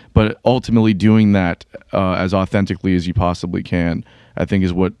played, but ultimately doing that as authentically as you possibly can, I think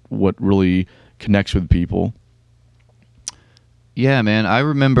is what really connects with people. Yeah, man. I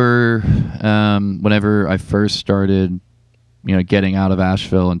remember whenever I first started, you know, getting out of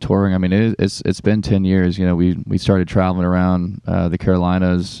Asheville and touring. I mean, it's been 10 years. You know, we started traveling around the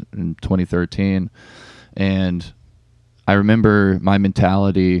Carolinas in 2013, and I remember my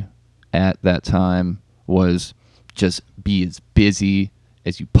mentality at that time was just be as busy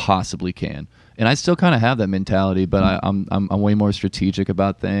as you possibly can. And I still kind of have that mentality, but I'm way more strategic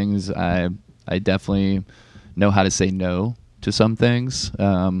about things. I definitely know how to say no to some things. There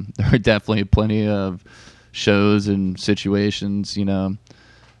are definitely plenty of shows and situations, you know,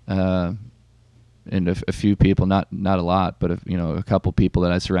 and a few people, not a lot, but you know, a couple people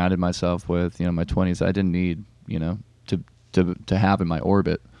that I surrounded myself with, you know, in my 20s, I didn't need, you know, to have in my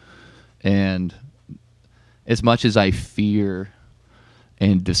orbit. And as much as I fear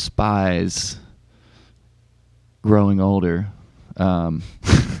and despise growing older, I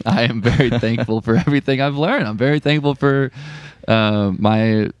am very thankful for everything I've learned. I'm very thankful for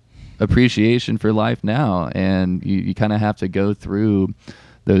my appreciation for life now. And you kind of have to go through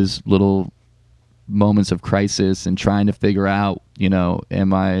those little moments of crisis and trying to figure out, you know,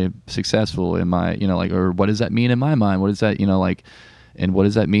 am I successful? Am I, you know, like, or what does that mean in my mind? What does that, you know, like, and what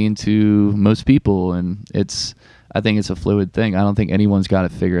does that mean to most people? And I think it's a fluid thing. I don't think anyone's got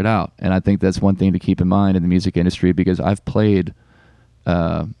it figured out. And I think that's one thing to keep in mind in the music industry, because I've played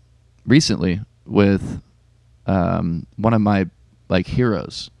recently with one of my like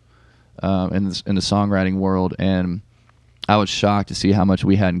heroes in the songwriting world, and I was shocked to see how much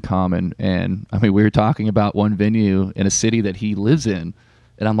we had in common. And I mean, we were talking about one venue in a city that he lives in,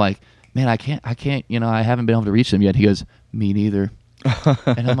 and I'm like, man, I can't, you know, I haven't been able to reach him yet. He goes, me neither.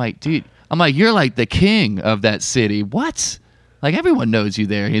 And I'm like, dude, you're like the king of that city. What? Like, everyone knows you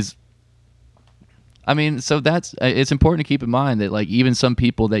there. So it's important to keep in mind that, like, even some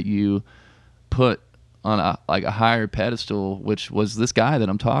people that you put on a higher pedestal, which was this guy that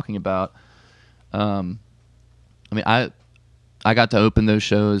I'm talking about. I got to open those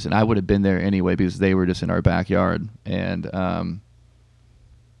shows, and I would have been there anyway because they were just in our backyard. And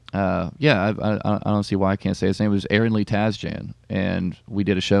I don't see why I can't say his name. It was Aaron Lee Tazjan, and we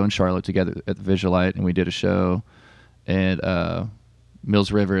did a show in Charlotte together at the Visualite, and we did a show at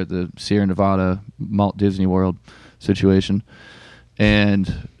Mills River at the Sierra Nevada Malt Disney World situation.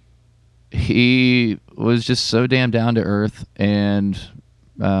 And he was just so damn down to earth and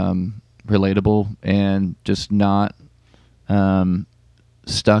relatable, and just not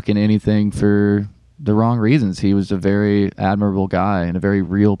stuck in anything for the wrong reasons. He was a very admirable guy and a very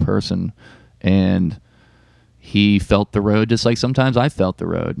real person, and he felt the road just like sometimes I felt the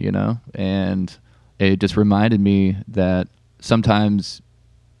road, you know. And it just reminded me that sometimes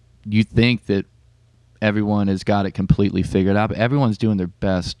you think that everyone has got it completely figured out, but everyone's doing their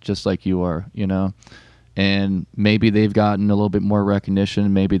best just like you are, you know. And maybe they've gotten a little bit more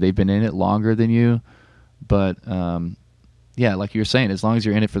recognition, maybe they've been in it longer than you, but yeah, like you were saying, as long as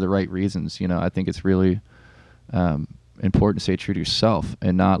you're in it for the right reasons, you know, I think it's really important to stay true to yourself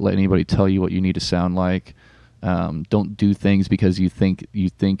and not let anybody tell you what you need to sound like. Don't do things because you think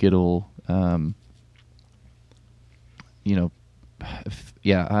it'll,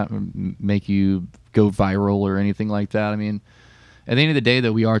 make you go viral or anything like that. I mean, at the end of the day,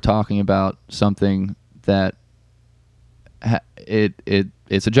 though, we are talking about something that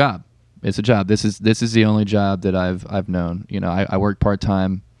it's a job. It's a job. This is the only job that I've known. You know, I work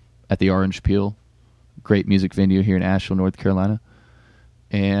part-time at the Orange Peel, great music venue here in Asheville, North Carolina,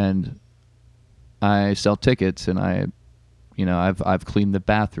 and I sell tickets, and I've cleaned the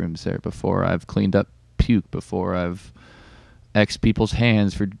bathrooms there before. I've cleaned up puke before. I've X'd people's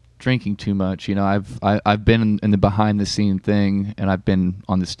hands for drinking too much. You know, I've been in the behind the scene thing, and I've been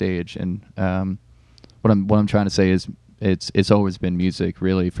on the stage. And what I'm trying to say is, it's always been music,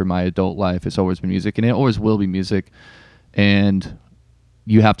 really. For my adult life, it's always been music, and it always will be music. and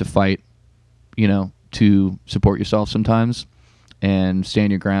you have to fight, to support yourself sometimes, and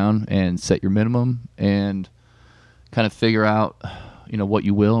stand your ground and set your minimum and kind of figure out, what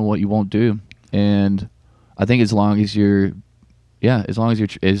you will and what you won't do. And I think as long as you're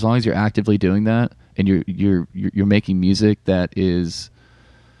actively doing that, and you're making music that can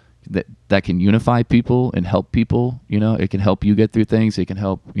unify people and help people, it can help you get through things. It can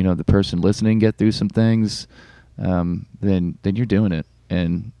help, the person listening get through some things. Then you're doing it.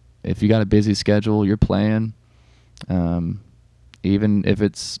 And if you got a busy schedule, you're playing, even if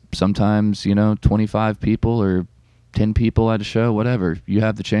it's sometimes, 25 people or 10 people at a show, whatever, you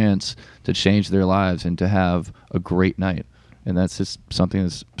have the chance to change their lives and to have a great night. And that's just something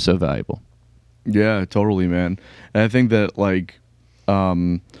that's so valuable. Yeah, totally, man. And I think that like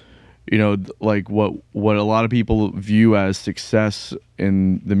what a lot of people view as success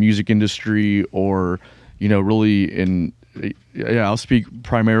in the music industry, or really in I'll speak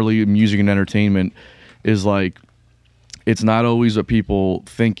primarily music and entertainment, is like it's not always what people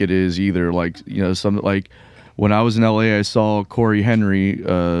think it is either. Like when I was in LA, I saw Corey Henry,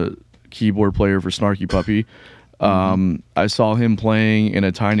 keyboard player for Snarky Puppy. I saw him playing in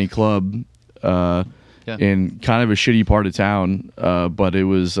a tiny club in kind of a shitty part of town, but it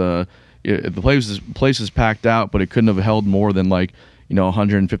was the place is packed out, but it couldn't have held more than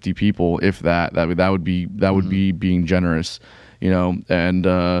 150 people, if that. That would be being generous, that's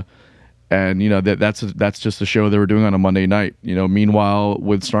just a show they were doing on a Monday night. Meanwhile,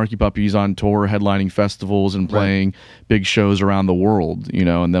 with Snarky Puppy's on tour, headlining festivals and playing big shows around the world,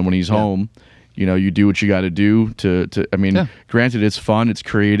 and then when he's home, you do what you got to do to. I mean, granted, it's fun, it's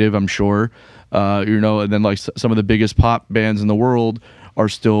creative, I'm sure, and then some of the biggest pop bands in the world are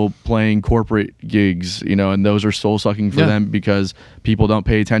still playing corporate gigs, and those are soul sucking for them because people don't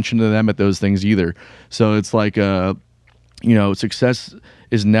pay attention to them at those things either. So it's like, success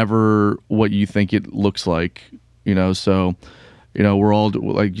is never what you think it looks like, so, we're all,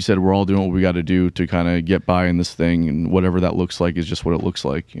 like you said, we're all doing what we got to do to kind of get by in this thing, and whatever that looks like is just what it looks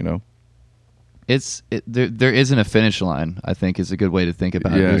like, There isn't a finish line, I think, is a good way to think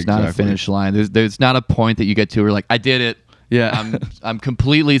about it. There's exactly. not a finish line. There's not a point that you get to where like, I did it. Yeah. I'm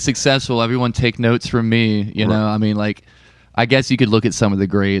completely successful. Everyone take notes from me. Right. I mean, like, I guess you could look at some of the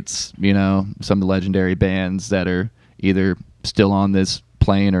greats, some of the legendary bands that are either still on this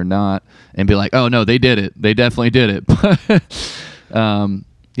plane or not, and be like, oh no, they did it. They definitely did it.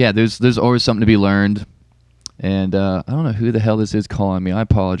 There's always something to be learned. And I don't know who the hell this is calling me. I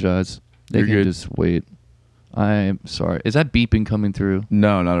apologize. They You're can good. just wait. I'm sorry. Is that beeping coming through?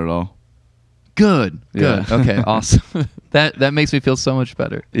 No, not at all. Good. Yeah. Okay, awesome. That makes me feel so much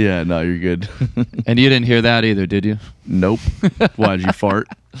better. Yeah, no, you're good. And you didn't hear that either, did you? Nope. Why, did you fart?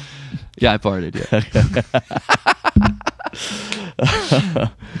 Yeah, I farted, yeah.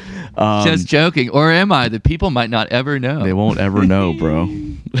 Just joking. Or am I? The people might not ever know. They won't ever know, bro.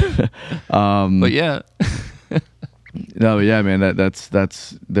 But yeah. No, yeah, man, that's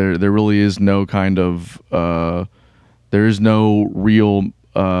there really is no kind of there is no real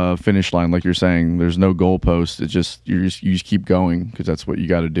finish line, like you're saying. There's no goalpost. It's just you just keep going because that's what you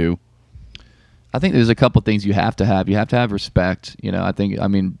got to do. I think there's a couple things you have to have. You have to have respect. I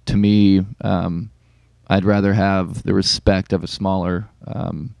mean, to me, I'd rather have the respect of a smaller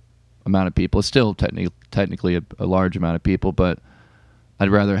amount of people. It's still technically a large amount of people, but I'd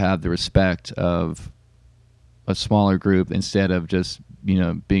rather have the respect of a smaller group instead of just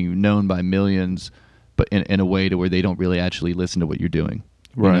being known by millions, but in a way to where they don't really actually listen to what you're doing.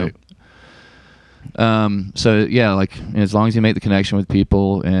 Right. So yeah, like as long as you make the connection with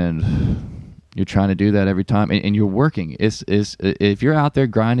people and you're trying to do that every time, and you're working. If you're out there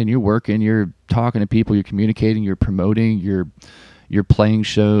grinding, you're working, you're talking to people, you're communicating, you're promoting, you're playing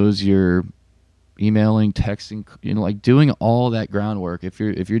shows, you're emailing, texting, like doing all that groundwork. If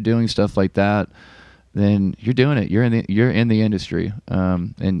you're doing stuff like that, then you're doing it. You're in the industry,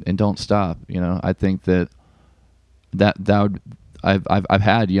 and don't stop. I think that would. I've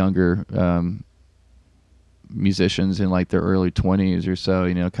had younger musicians in like their early 20s or so,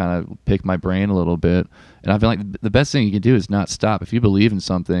 kind of pick my brain a little bit, and I feel like the best thing you can do is not stop. If you believe in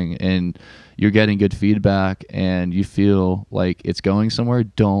something and you're getting good feedback and you feel like it's going somewhere,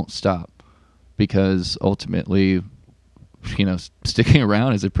 don't stop, because ultimately, sticking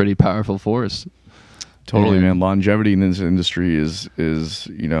around is a pretty powerful force. Totally, man. Longevity in this industry is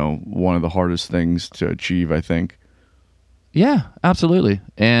one of the hardest things to achieve, I think. Yeah, absolutely.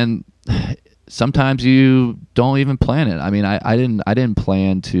 And sometimes you don't even plan it. I mean, I didn't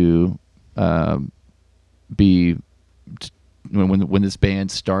plan to be when this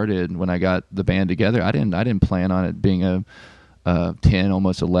band started, when I got the band together, I didn't plan on it being a 10,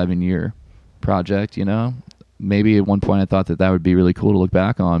 almost 11 year project. You know, maybe at one point I thought that would be really cool to look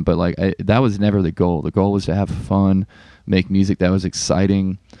back on, but like that was never the goal. The goal was to have fun, make music that was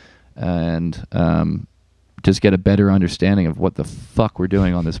exciting, and just get a better understanding of what the fuck we're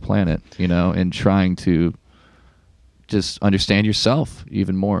doing on this planet, you know, and trying to just understand yourself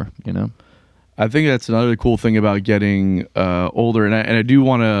even more, you know. I think that's another cool thing about getting older, and I do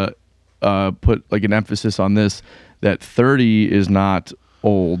want to put like an emphasis on this, that 30 is not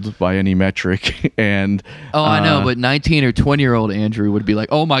old by any metric. And I know, but 19 or 20-year-old Andrew would be like,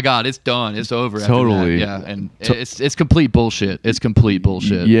 "Oh my God, it's done, it's over." Totally, after that. Yeah, and it's complete bullshit. It's complete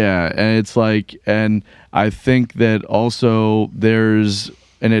bullshit. Yeah, and it's like, and I think that also there's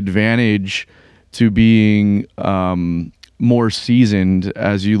an advantage to being more seasoned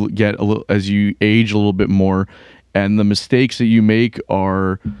as you as you age a little bit more, and the mistakes that you make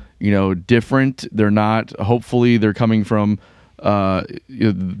are, you know, different. They're not. Hopefully, they're coming from.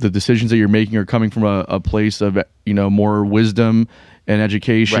 The decisions that you're making are coming from a place of, you know, more wisdom and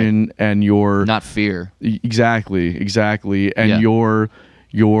education, right. And your not fear. Exactly, and yeah. you're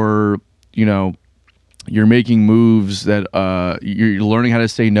you know, you're making moves that you're learning how to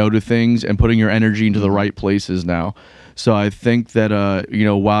say no to things and putting your energy into the right places now. So I think that you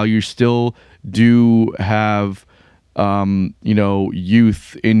know, while you still do have you know,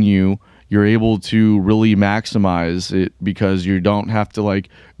 youth in you, you're able to really maximize it because you don't have to like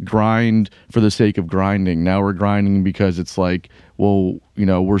grind for the sake of grinding. Now we're grinding because it's like, well, you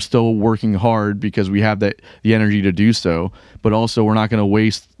know, we're still working hard because we have the energy to do so, but also we're not going to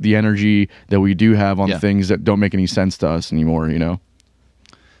waste the energy that we do have on things that don't make any sense to us anymore, you know?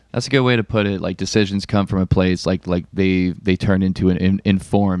 That's a good way to put it. Like, decisions come from a place like they turn into an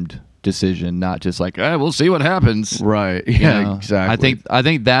informed decision, not just like, we'll see what happens. Right. Yeah, you know? Exactly. I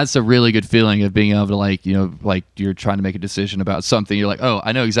think that's a really good feeling of being able to, like, you know, like you're trying to make a decision about something. You're like, oh,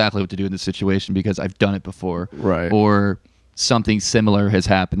 I know exactly what to do in this situation because I've done it before. Right. Or something similar has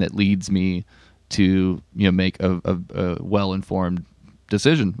happened that leads me to, you know, make a well-informed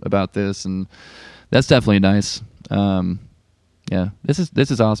decision about this. And that's definitely nice. Yeah, this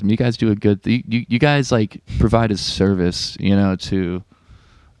is awesome. You guys do a good, you guys like provide a service, you know, to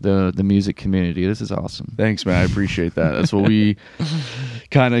the music community. This is awesome. Thanks, man. I appreciate that. That's what we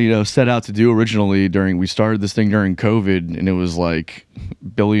kind of, you know, set out to do originally. We started this thing during COVID, and it was like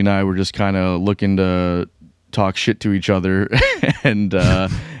Billy and I were just kind of looking to talk shit to each other, and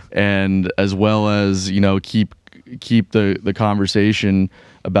as well as, you know, keep the conversation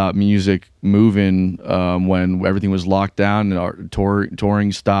about music moving when everything was locked down and our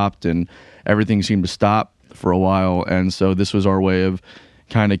touring stopped and everything seemed to stop for a while. And so this was our way of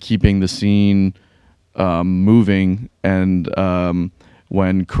kind of keeping the scene moving. And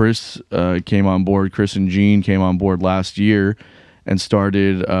when Chris came on board, Chris and Gene came on board last year and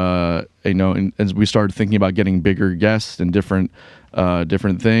started, you know, and as we started thinking about getting bigger guests and different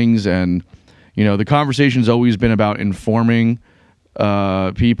things. And, you know, the conversation's always been about informing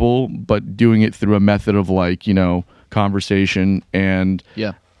people, but doing it through a method of, like, you know, conversation and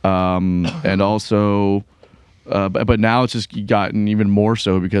and also but now it's just gotten even more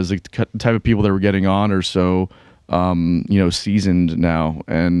so because the type of people that we're getting on are so you know, seasoned now,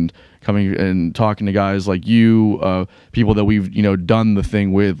 and coming and talking to guys like you, people that we've, you know, done the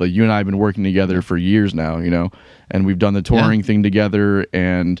thing with. Like, you and I have been working together for years now, you know, and we've done the touring thing together,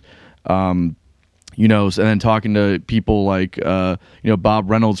 and you know, and then talking to people like, you know, Bob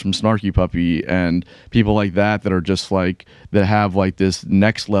Reynolds from Snarky Puppy and people like that are just like, that have like this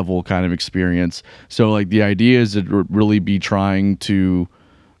next level kind of experience. So like the idea is to really be trying to,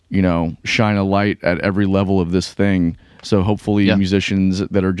 you know, shine a light at every level of this thing. So hopefully musicians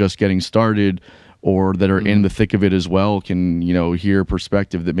that are just getting started or that are in the thick of it as well can, you know, hear a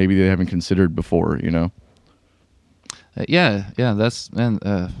perspective that maybe they haven't considered before, you know? That's, man,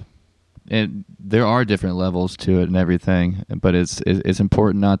 and there are different levels to it and everything, but it's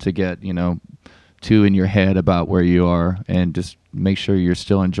important not to get, you know, too in your head about where you are, and just make sure you're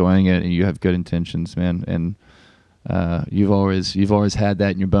still enjoying it and you have good intentions, man. And you've always had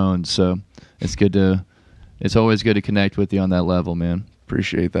that in your bones, so it's always good to connect with you on that level, man.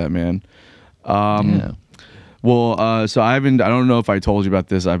 Appreciate that, man. Well, so I don't know if I told you about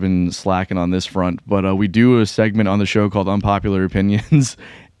this. I've been slacking on this front, but we do a segment on the show called Unpopular Opinions.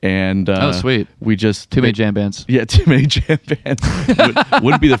 And oh, sweet. We just too many jam bands. Yeah, too many jam bands.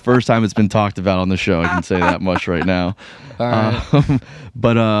 Wouldn't be the first time it's been talked about on the show. I can say that much right now. All right.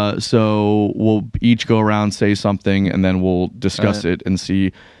 But so we'll each go around, say something, and then we'll discuss it and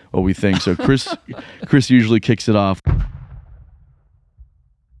see what we think. So Chris usually kicks it off.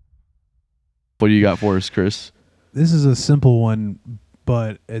 What do you got for us, Chris? This is a simple one,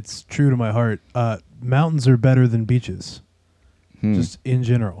 but it's true to my heart. Mountains are better than beaches, just in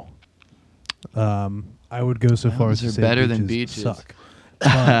general. I would go so far as to Mountains are say better than beaches. suck.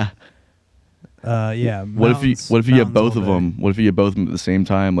 But, yeah. What if you get both of them? What if you get both of them at the same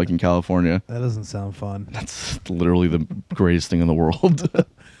time, like in California? That doesn't sound fun. That's literally the greatest thing in the world.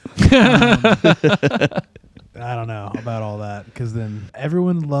 I don't know about all that, because then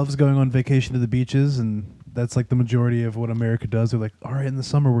everyone loves going on vacation to the beaches, and that's like the majority of what America does. They're like, all right, in the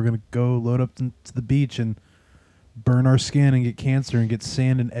summer we're gonna go load up to the beach and burn our skin and get cancer and get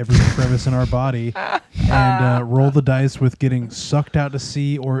sand in every crevice in our body and roll the dice with getting sucked out to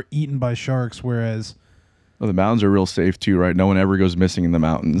sea or eaten by sharks. Whereas Well, the mountains are real safe too, right? No one ever goes missing in the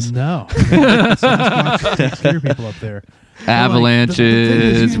mountains. no, Sasquatch takes care of people up there. Avalanches, the thing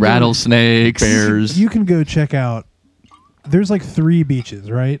is, you can go- rattlesnakes, Bears. You can go check out. There's like 3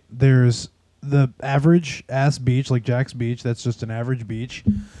 beaches, right? There's the average ass beach, like Jack's Beach. That's just an average beach.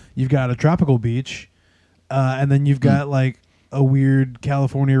 You've got a tropical beach, and then you've got like a weird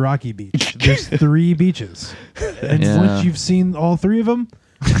California rocky beach. There's 3 beaches, and Yeah. once you've seen all 3 of them,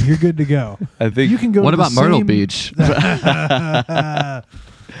 you're good to go. I think You can go. What to the about Myrtle same- Beach?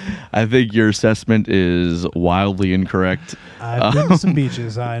 I think your assessment is wildly incorrect. I've been to some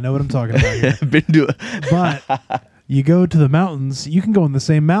beaches. I know what I'm talking about here. Been to But you go to the mountains, you can go on the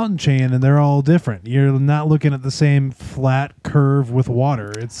same mountain chain and they're all different. You're not looking at the same flat curve with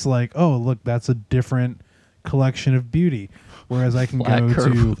water. It's like, oh, look, that's a different collection of beauty. Whereas I can Flat go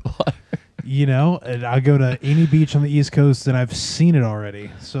curve to, with water. and I go to any beach on the East Coast and I've seen it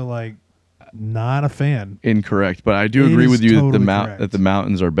already. So, like, not a fan. incorrect, but I do It agree is with you totally that correct. the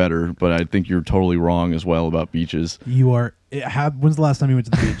mountains are better. But I think you're totally wrong as well about beaches. You are. When's the last time you went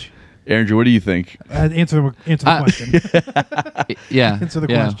to the beach? Andrew, what do you think? Answer the question. Yeah. Answer the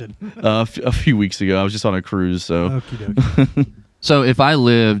yeah. question. A few weeks ago, I was just on a cruise, so Okie dokie. So if I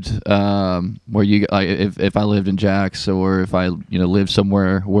lived where you like, if I lived in Jax, or if I lived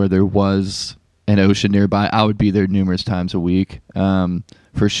somewhere where there was an ocean nearby, I would be there numerous times a week,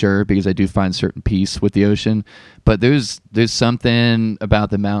 for sure, because I do find certain peace with the ocean. But there's something about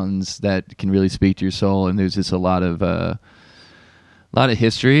the mountains that can really speak to your soul, and there's just a lot of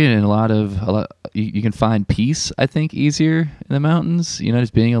history and a lot you can find peace, I think, easier in the mountains.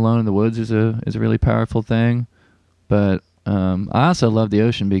 Just being alone in the woods is a really powerful thing. But I also love the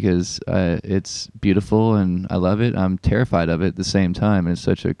ocean because it's beautiful and I love it. I'm terrified of it at the same time, and it's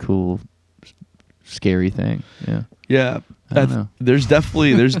such a cool, scary thing. yeah. I don't know. There's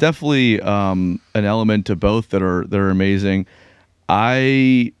definitely an element to both that are amazing.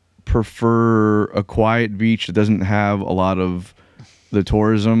 I prefer a quiet beach that doesn't have a lot of the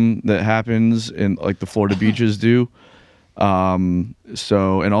tourism that happens in like the Florida beaches do.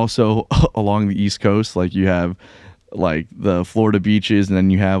 So, and also along the East Coast, like you have like the Florida beaches, and then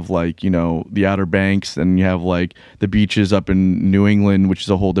you have like, the Outer Banks, and you have like the beaches up in New England, which is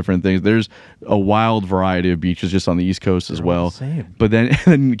a whole different thing. There's a wild variety of beaches just on the East Coast as well. Same. But then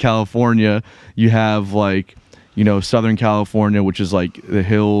in California, you have like, Southern California, which is like the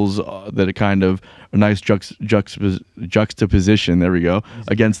hills that are kind of a nice juxtaposition. There we go,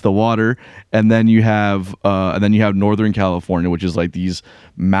 against the water, and then you have Northern California, which is like these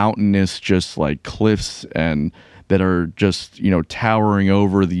mountainous, just like cliffs and that are just towering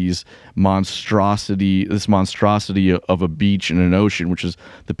over this monstrosity of a beach and an ocean, which is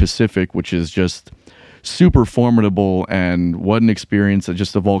the Pacific, which is just super formidable. And what an experience!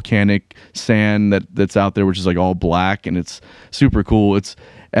 Just the volcanic sand that's out there, which is like all black, and it's super cool.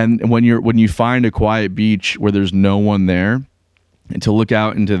 And when you find a quiet beach where there's no one there, and to look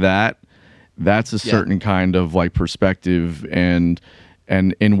out into that's a certain kind of like perspective and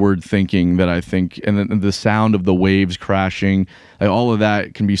inward thinking that I think, and then the sound of the waves crashing, like all of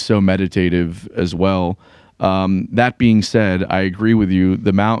that can be so meditative as well. That being said, I agree with you.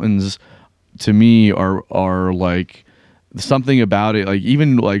 The mountains, to me, are like something about it. Like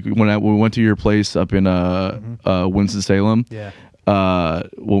even like when we went to your place up in Winston-Salem,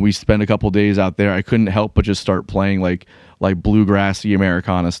 when we spent a couple days out there, I couldn't help but just start playing like bluegrassy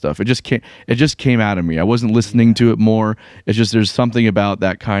Americana stuff. It just came out of me. I wasn't listening to it more. It's just there's something about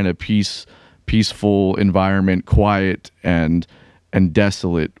that kind of peaceful environment, quiet and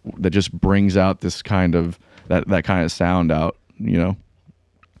desolate, that just brings out this kind of that kind of sound out.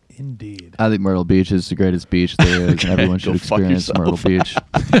 Indeed. I think Myrtle Beach is the greatest beach there is, and everyone go should fuck experience Myrtle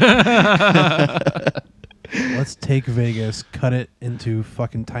yourself. Beach. Let's take Vegas, cut it into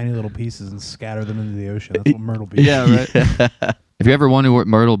fucking tiny little pieces, and scatter them into the ocean. That's what Myrtle Beach. Yeah, right. If you ever wonder what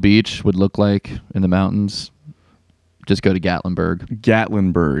Myrtle Beach would look like in the mountains, just go to Gatlinburg.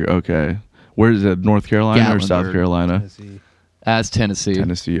 Gatlinburg, okay. Where is it? North Carolina or South Gatlinburg. Carolina? Tennessee. As Tennessee.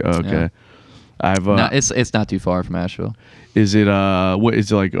 Tennessee. Oh, okay. Yeah. I've No, it's not too far from Asheville. is it what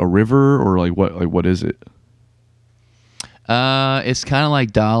is it, like a river or like what is it? It's kind of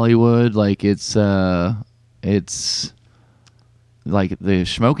like Dollywood. Like it's like the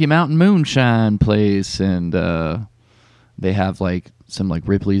Smoky Mountain Moonshine place, and they have like some like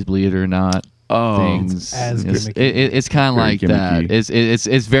Ripley's Believe It or Not things. as It's, gimmicky. it's kind of Very like gimmicky. that.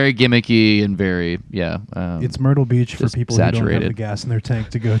 It's very gimmicky and very It's Myrtle Beach for just people who don't have the saturated. gas in their tank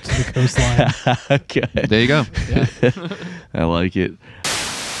to go to the coastline. Okay. There you go. Yeah. I like it.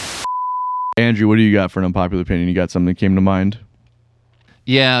 Andrew, what do you got for an unpopular opinion? You got something that came to mind?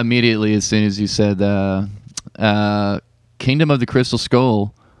 Yeah, immediately as soon as you said Kingdom of the Crystal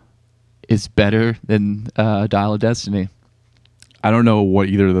Skull is better than Dial of Destiny. I don't know what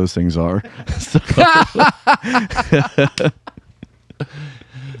either of those things are.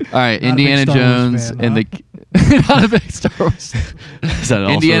 All right, Not a Indiana big Star Wars Jones fan, and huh? the not a big Star Wars. Is that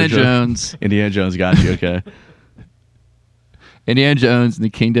also Indiana a joke? Jones. Indiana Jones got you. Okay. Indiana Jones and the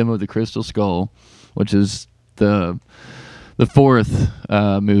Kingdom of the Crystal Skull, which is the fourth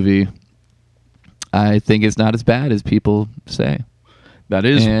movie. I think it's not as bad as people say. That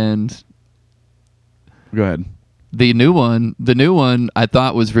is. And Go ahead. the new one I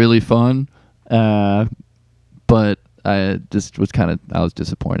thought was really fun, but I just was I was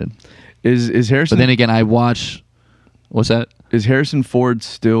disappointed. Is Harrison? But then again, I watch. What's that? Is Harrison Ford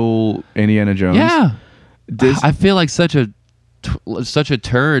still Indiana Jones? Yeah, Dis- I feel like such a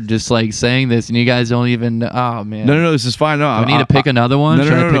turd just like saying this, and you guys don't even. Oh man. No, this is fine. No, Do I need to pick another one? No,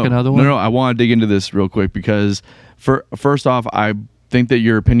 Should I pick no. another one? No, I want to dig into this real quick because first off, I think that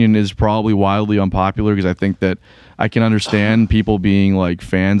your opinion is probably wildly unpopular because I think that I can understand people being like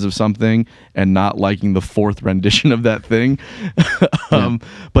fans of something and not liking the fourth rendition of that thing.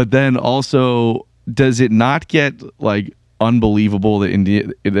 But then also, does it not get like unbelievable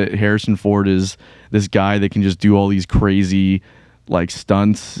that Harrison Ford is this guy that can just do all these crazy like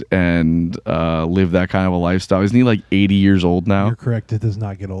stunts and live that kind of a lifestyle? Isn't he like 80 years old now? You're correct. It does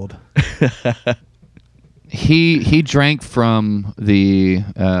not get old. He drank from the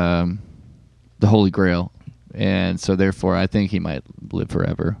Holy Grail, and so therefore I think he might live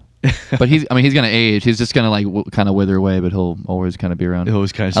forever. But he's gonna age. He's just gonna like kind of wither away, but he'll always kind of be around. He'll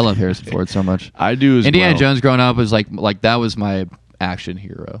always kinda I love stay. Harrison Ford so much. I do as Indiana well. Jones growing up was like that was my action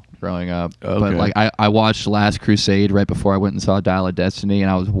hero growing up. But Okay. like I watched Last Crusade right before I went and saw Dial of Destiny, and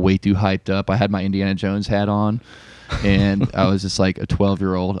I was way too hyped up. I had my Indiana Jones hat on, and I was just like a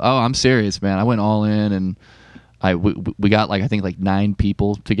 12-year-old. Oh, I'm serious, man. I went all in, and we got like I think like 9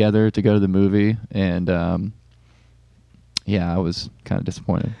 people together to go to the movie, and yeah, I was kind of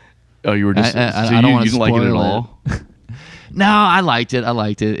disappointed. Oh, you were just. I so don't you wanna didn't like it at spoil all. No, I liked it.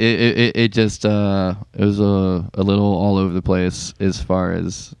 It just it was a little all over the place as far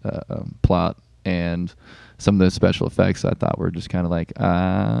as plot, and some of the special effects I thought were just kind of like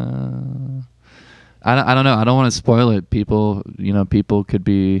I don't know. I don't want to spoil it. People could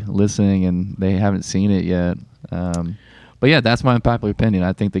be listening and they haven't seen it yet. But yeah, that's my unpopular opinion.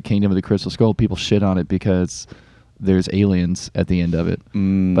 I think the Kingdom of the Crystal Skull, people shit on it because there's aliens at the end of it.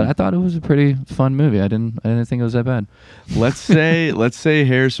 But I thought it was a pretty fun movie. I didn't think it was that bad. let's say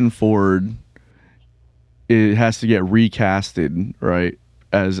Harrison Ford it has to get recasted, right?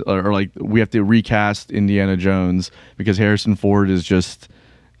 Or like we have to recast Indiana Jones because Harrison Ford is just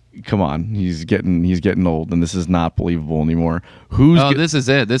come on, he's getting old and this is not believable anymore. This is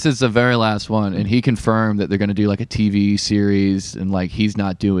it. This is the very last one, and he confirmed that they're going to do like a TV series, and like he's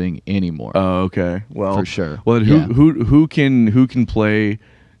not doing anymore. Oh, okay. Well, For sure. Well, then Yeah. who can play?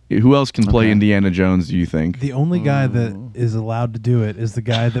 Who else can play Okay. Indiana Jones? Do you think? The only guy that is allowed to do it is the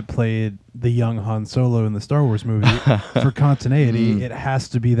guy that played the young Han Solo in the Star Wars movie. For continuity, it has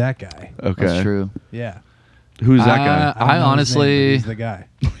to be that guy. Okay, That's true. Yeah. Who's that I I don't know his name, honestly- but he's the guy.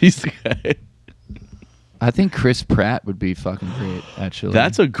 guy? He's the guy. I think Chris Pratt would be fucking great. Actually,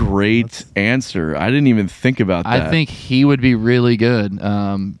 That's a great answer. I didn't even think about that. I think he would be really good.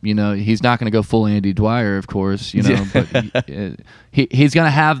 He's not going to go full Andy Dwyer, of course. But he's going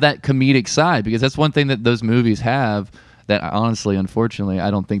to have that comedic side because that's one thing that those movies have. That honestly, unfortunately, I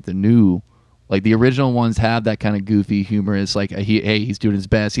don't think the new, like the original ones, have that kind of goofy humor. It's like he's doing his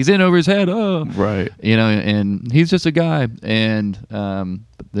best. He's in over his head. Oh, right. And he's just a guy. And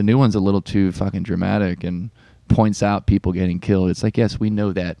the new one's a little too fucking dramatic and points out people getting killed. It's like, yes, we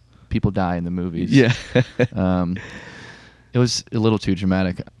know that people die in the movies. Yeah. It was a little too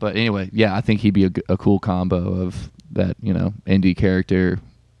dramatic. But anyway, yeah, I think he'd be a cool combo of that, indie character.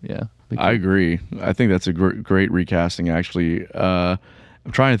 Yeah. I agree. I think that's a great recasting, actually.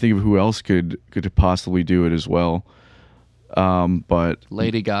 I'm trying to think of who else could possibly do it as well. But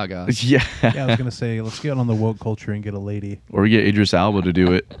Lady Gaga. yeah, Yeah, I was gonna say let's get on the woke culture and get a lady. or we get Idris Elba to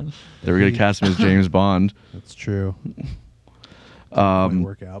do it. They were gonna cast him as James Bond. That's true. Might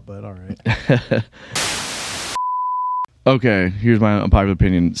work out, but all right. Okay, here's my unpopular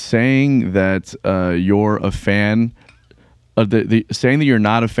opinion. Saying that you're a fan of saying that you're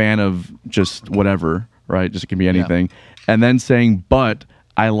not a fan of just whatever, right? Just it can be anything. And then saying, but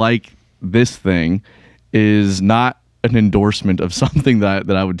I like this thing is not an endorsement of something that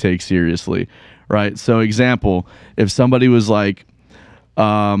I would take seriously, right? So example, if somebody was like,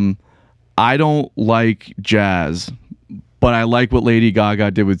 I don't like jazz, but I like what Lady Gaga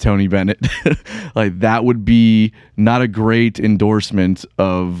did with Tony Bennett. Like that would be not a great endorsement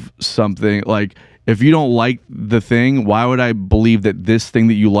of something. Like if you don't like the thing, why would I believe that this thing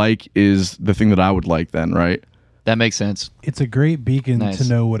that you like is the thing that I would like then, right? That makes sense. It's a great beacon Nice. to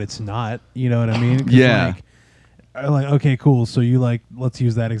know what it's not. You know what I mean? 'Cause Yeah. Like, okay, cool. So you like, let's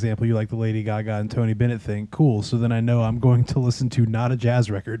use that example. You like the Lady Gaga and Tony Bennett thing. Cool. So then I know I'm going to listen to not a jazz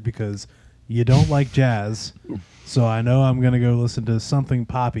record because you don't like jazz. So I know I'm going to go listen to something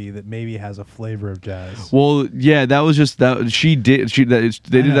poppy that maybe has a flavor of jazz. Well, yeah, that was just that they did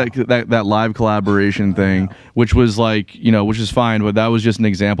that live collaboration thing, which was like, which is fine, but that was just an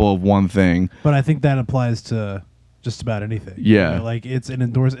example of one thing. But I think that applies to just about anything. Yeah. You know, like it's an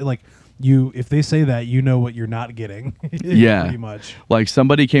endorsement. Like if they say that, you know what you're not getting. Yeah. Pretty much. Like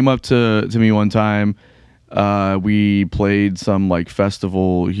somebody came up to me one time. We played some like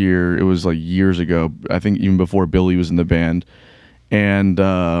festival here. It was like years ago. I think even before Billy was in the band, and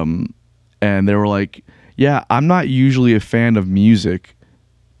they were like, "Yeah, I'm not usually a fan of music,"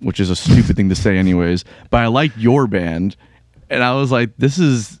 which is a stupid thing to say, anyways. But I like your band, and I was like, "This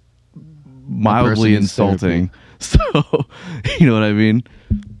is mildly needs insulting." So, you know what I mean?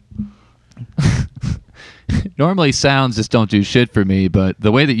 Normally sounds just don't do shit for me, but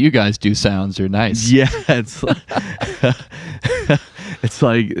the way that you guys do sounds are nice. Yeah, it's like, it's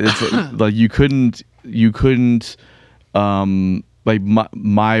like you couldn't like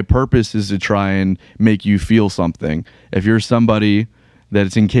my purpose is to try and make you feel something. If you're somebody that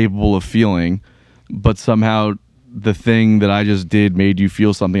it's incapable of feeling, but somehow the thing that I just did made you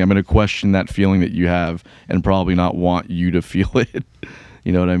feel something, I'm going to question that feeling that you have and probably not want you to feel it.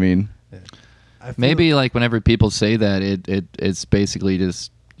 You know what I mean? Maybe like whenever people say that, it's basically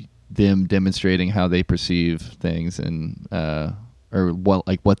just them demonstrating how they perceive things and or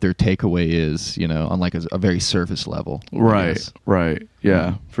what their takeaway is, on like a very surface level. Right.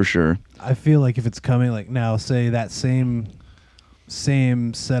 Yeah, for sure. I feel like if it's coming like now, say that same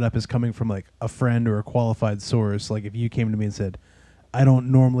setup is coming from like a friend or a qualified source. Like if you came to me and said, I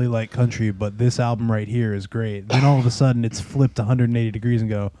don't normally like country, but this album right here is great. Then all of a sudden it's flipped 180 degrees and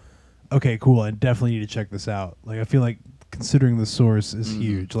go, okay, cool. I definitely need to check this out. Like, I feel like considering the source is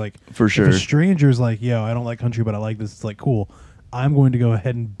huge. Like, for sure. If a stranger's like, yo, I don't like country, but I like this, it's like, cool. I'm going to go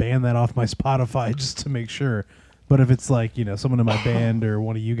ahead and ban that off my Spotify just to make sure. But if it's like, someone in my band or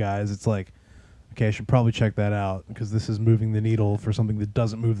one of you guys, it's like, okay, I should probably check that out because this is moving the needle for something that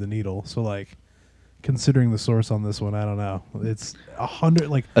doesn't move the needle. So, like, considering the source on this one, I don't know. It's 100,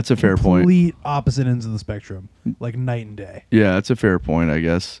 like, that's a fair point. Complete opposite ends of the spectrum, like night and day. Yeah, that's a fair point, I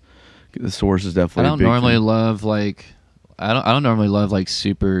guess. The source is definitely. I don't normally love like I don't normally love like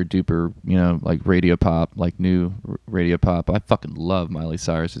super duper like radio pop, like new radio pop. I fucking love Miley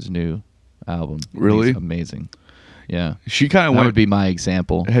Cyrus's new album. Really? It's amazing. Yeah, she kind of would be my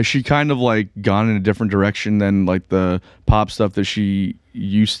example. Has she kind of like gone in a different direction than like the pop stuff that she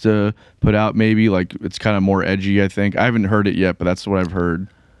used to put out? Maybe like it's kind of more edgy. I think I haven't heard it yet, but that's what I've heard.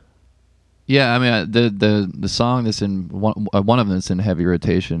 Yeah, I mean the song that's in one of them that's in heavy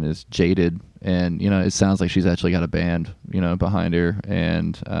rotation is "Jaded," and it sounds like she's actually got a band behind her,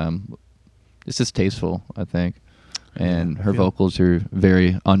 and it's just tasteful, I think, and her vocals are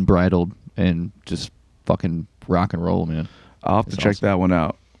very unbridled and just fucking rock and roll, man. I'll have to check that one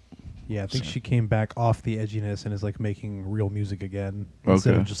out. Yeah, I think she came back off the edginess and is like making real music again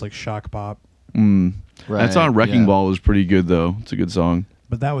instead of just like shock pop. Right, that song "Wrecking Ball" was pretty good though. It's a good song.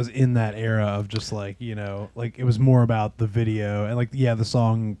 But that was in that era of just like, like it was more about the video and like, yeah, the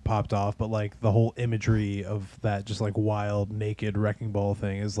song popped off, but like the whole imagery of that just like wild, naked wrecking ball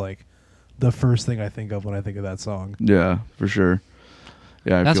thing is like the first thing I think of when I think of that song. Yeah, for sure.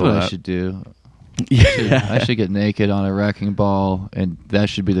 Yeah, that's feel what that. I should do. Yeah, I should get naked on a wrecking ball, and that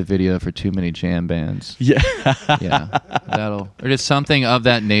should be the video for Too Many Jam Bands. Yeah, yeah, or just something of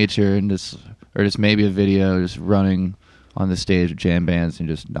that nature, and or just maybe a video just running on the stage of jam bands and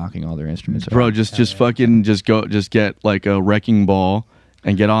just knocking all their instruments. Bro, around. just get like a wrecking ball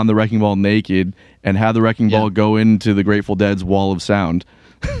and get on the wrecking ball naked and have the wrecking ball go into the Grateful Dead's wall of sound.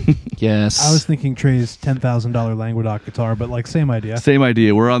 Yes. I was thinking Trey's $10,000 Languedoc guitar, but like same idea. Same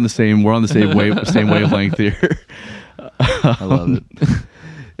idea. We're on the same same wavelength here. I love it.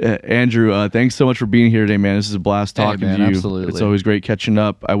 Andrew, thanks so much for being here today, man. This is a blast Hey, talking man, to you. absolutely. It's always great catching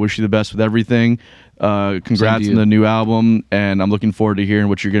up. I wish you the best with everything. Congrats you. on the new album, and I'm looking forward to hearing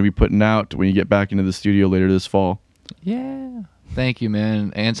what you're going to be putting out when you get back into the studio later this fall. Yeah. Thank you,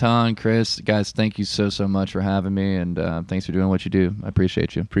 man. Anton, Chris, guys, thank you so much for having me, and thanks for doing what you do. I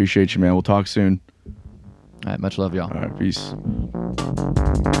appreciate you. Appreciate you, man. We'll talk soon. All right, much love, y'all. All right, peace.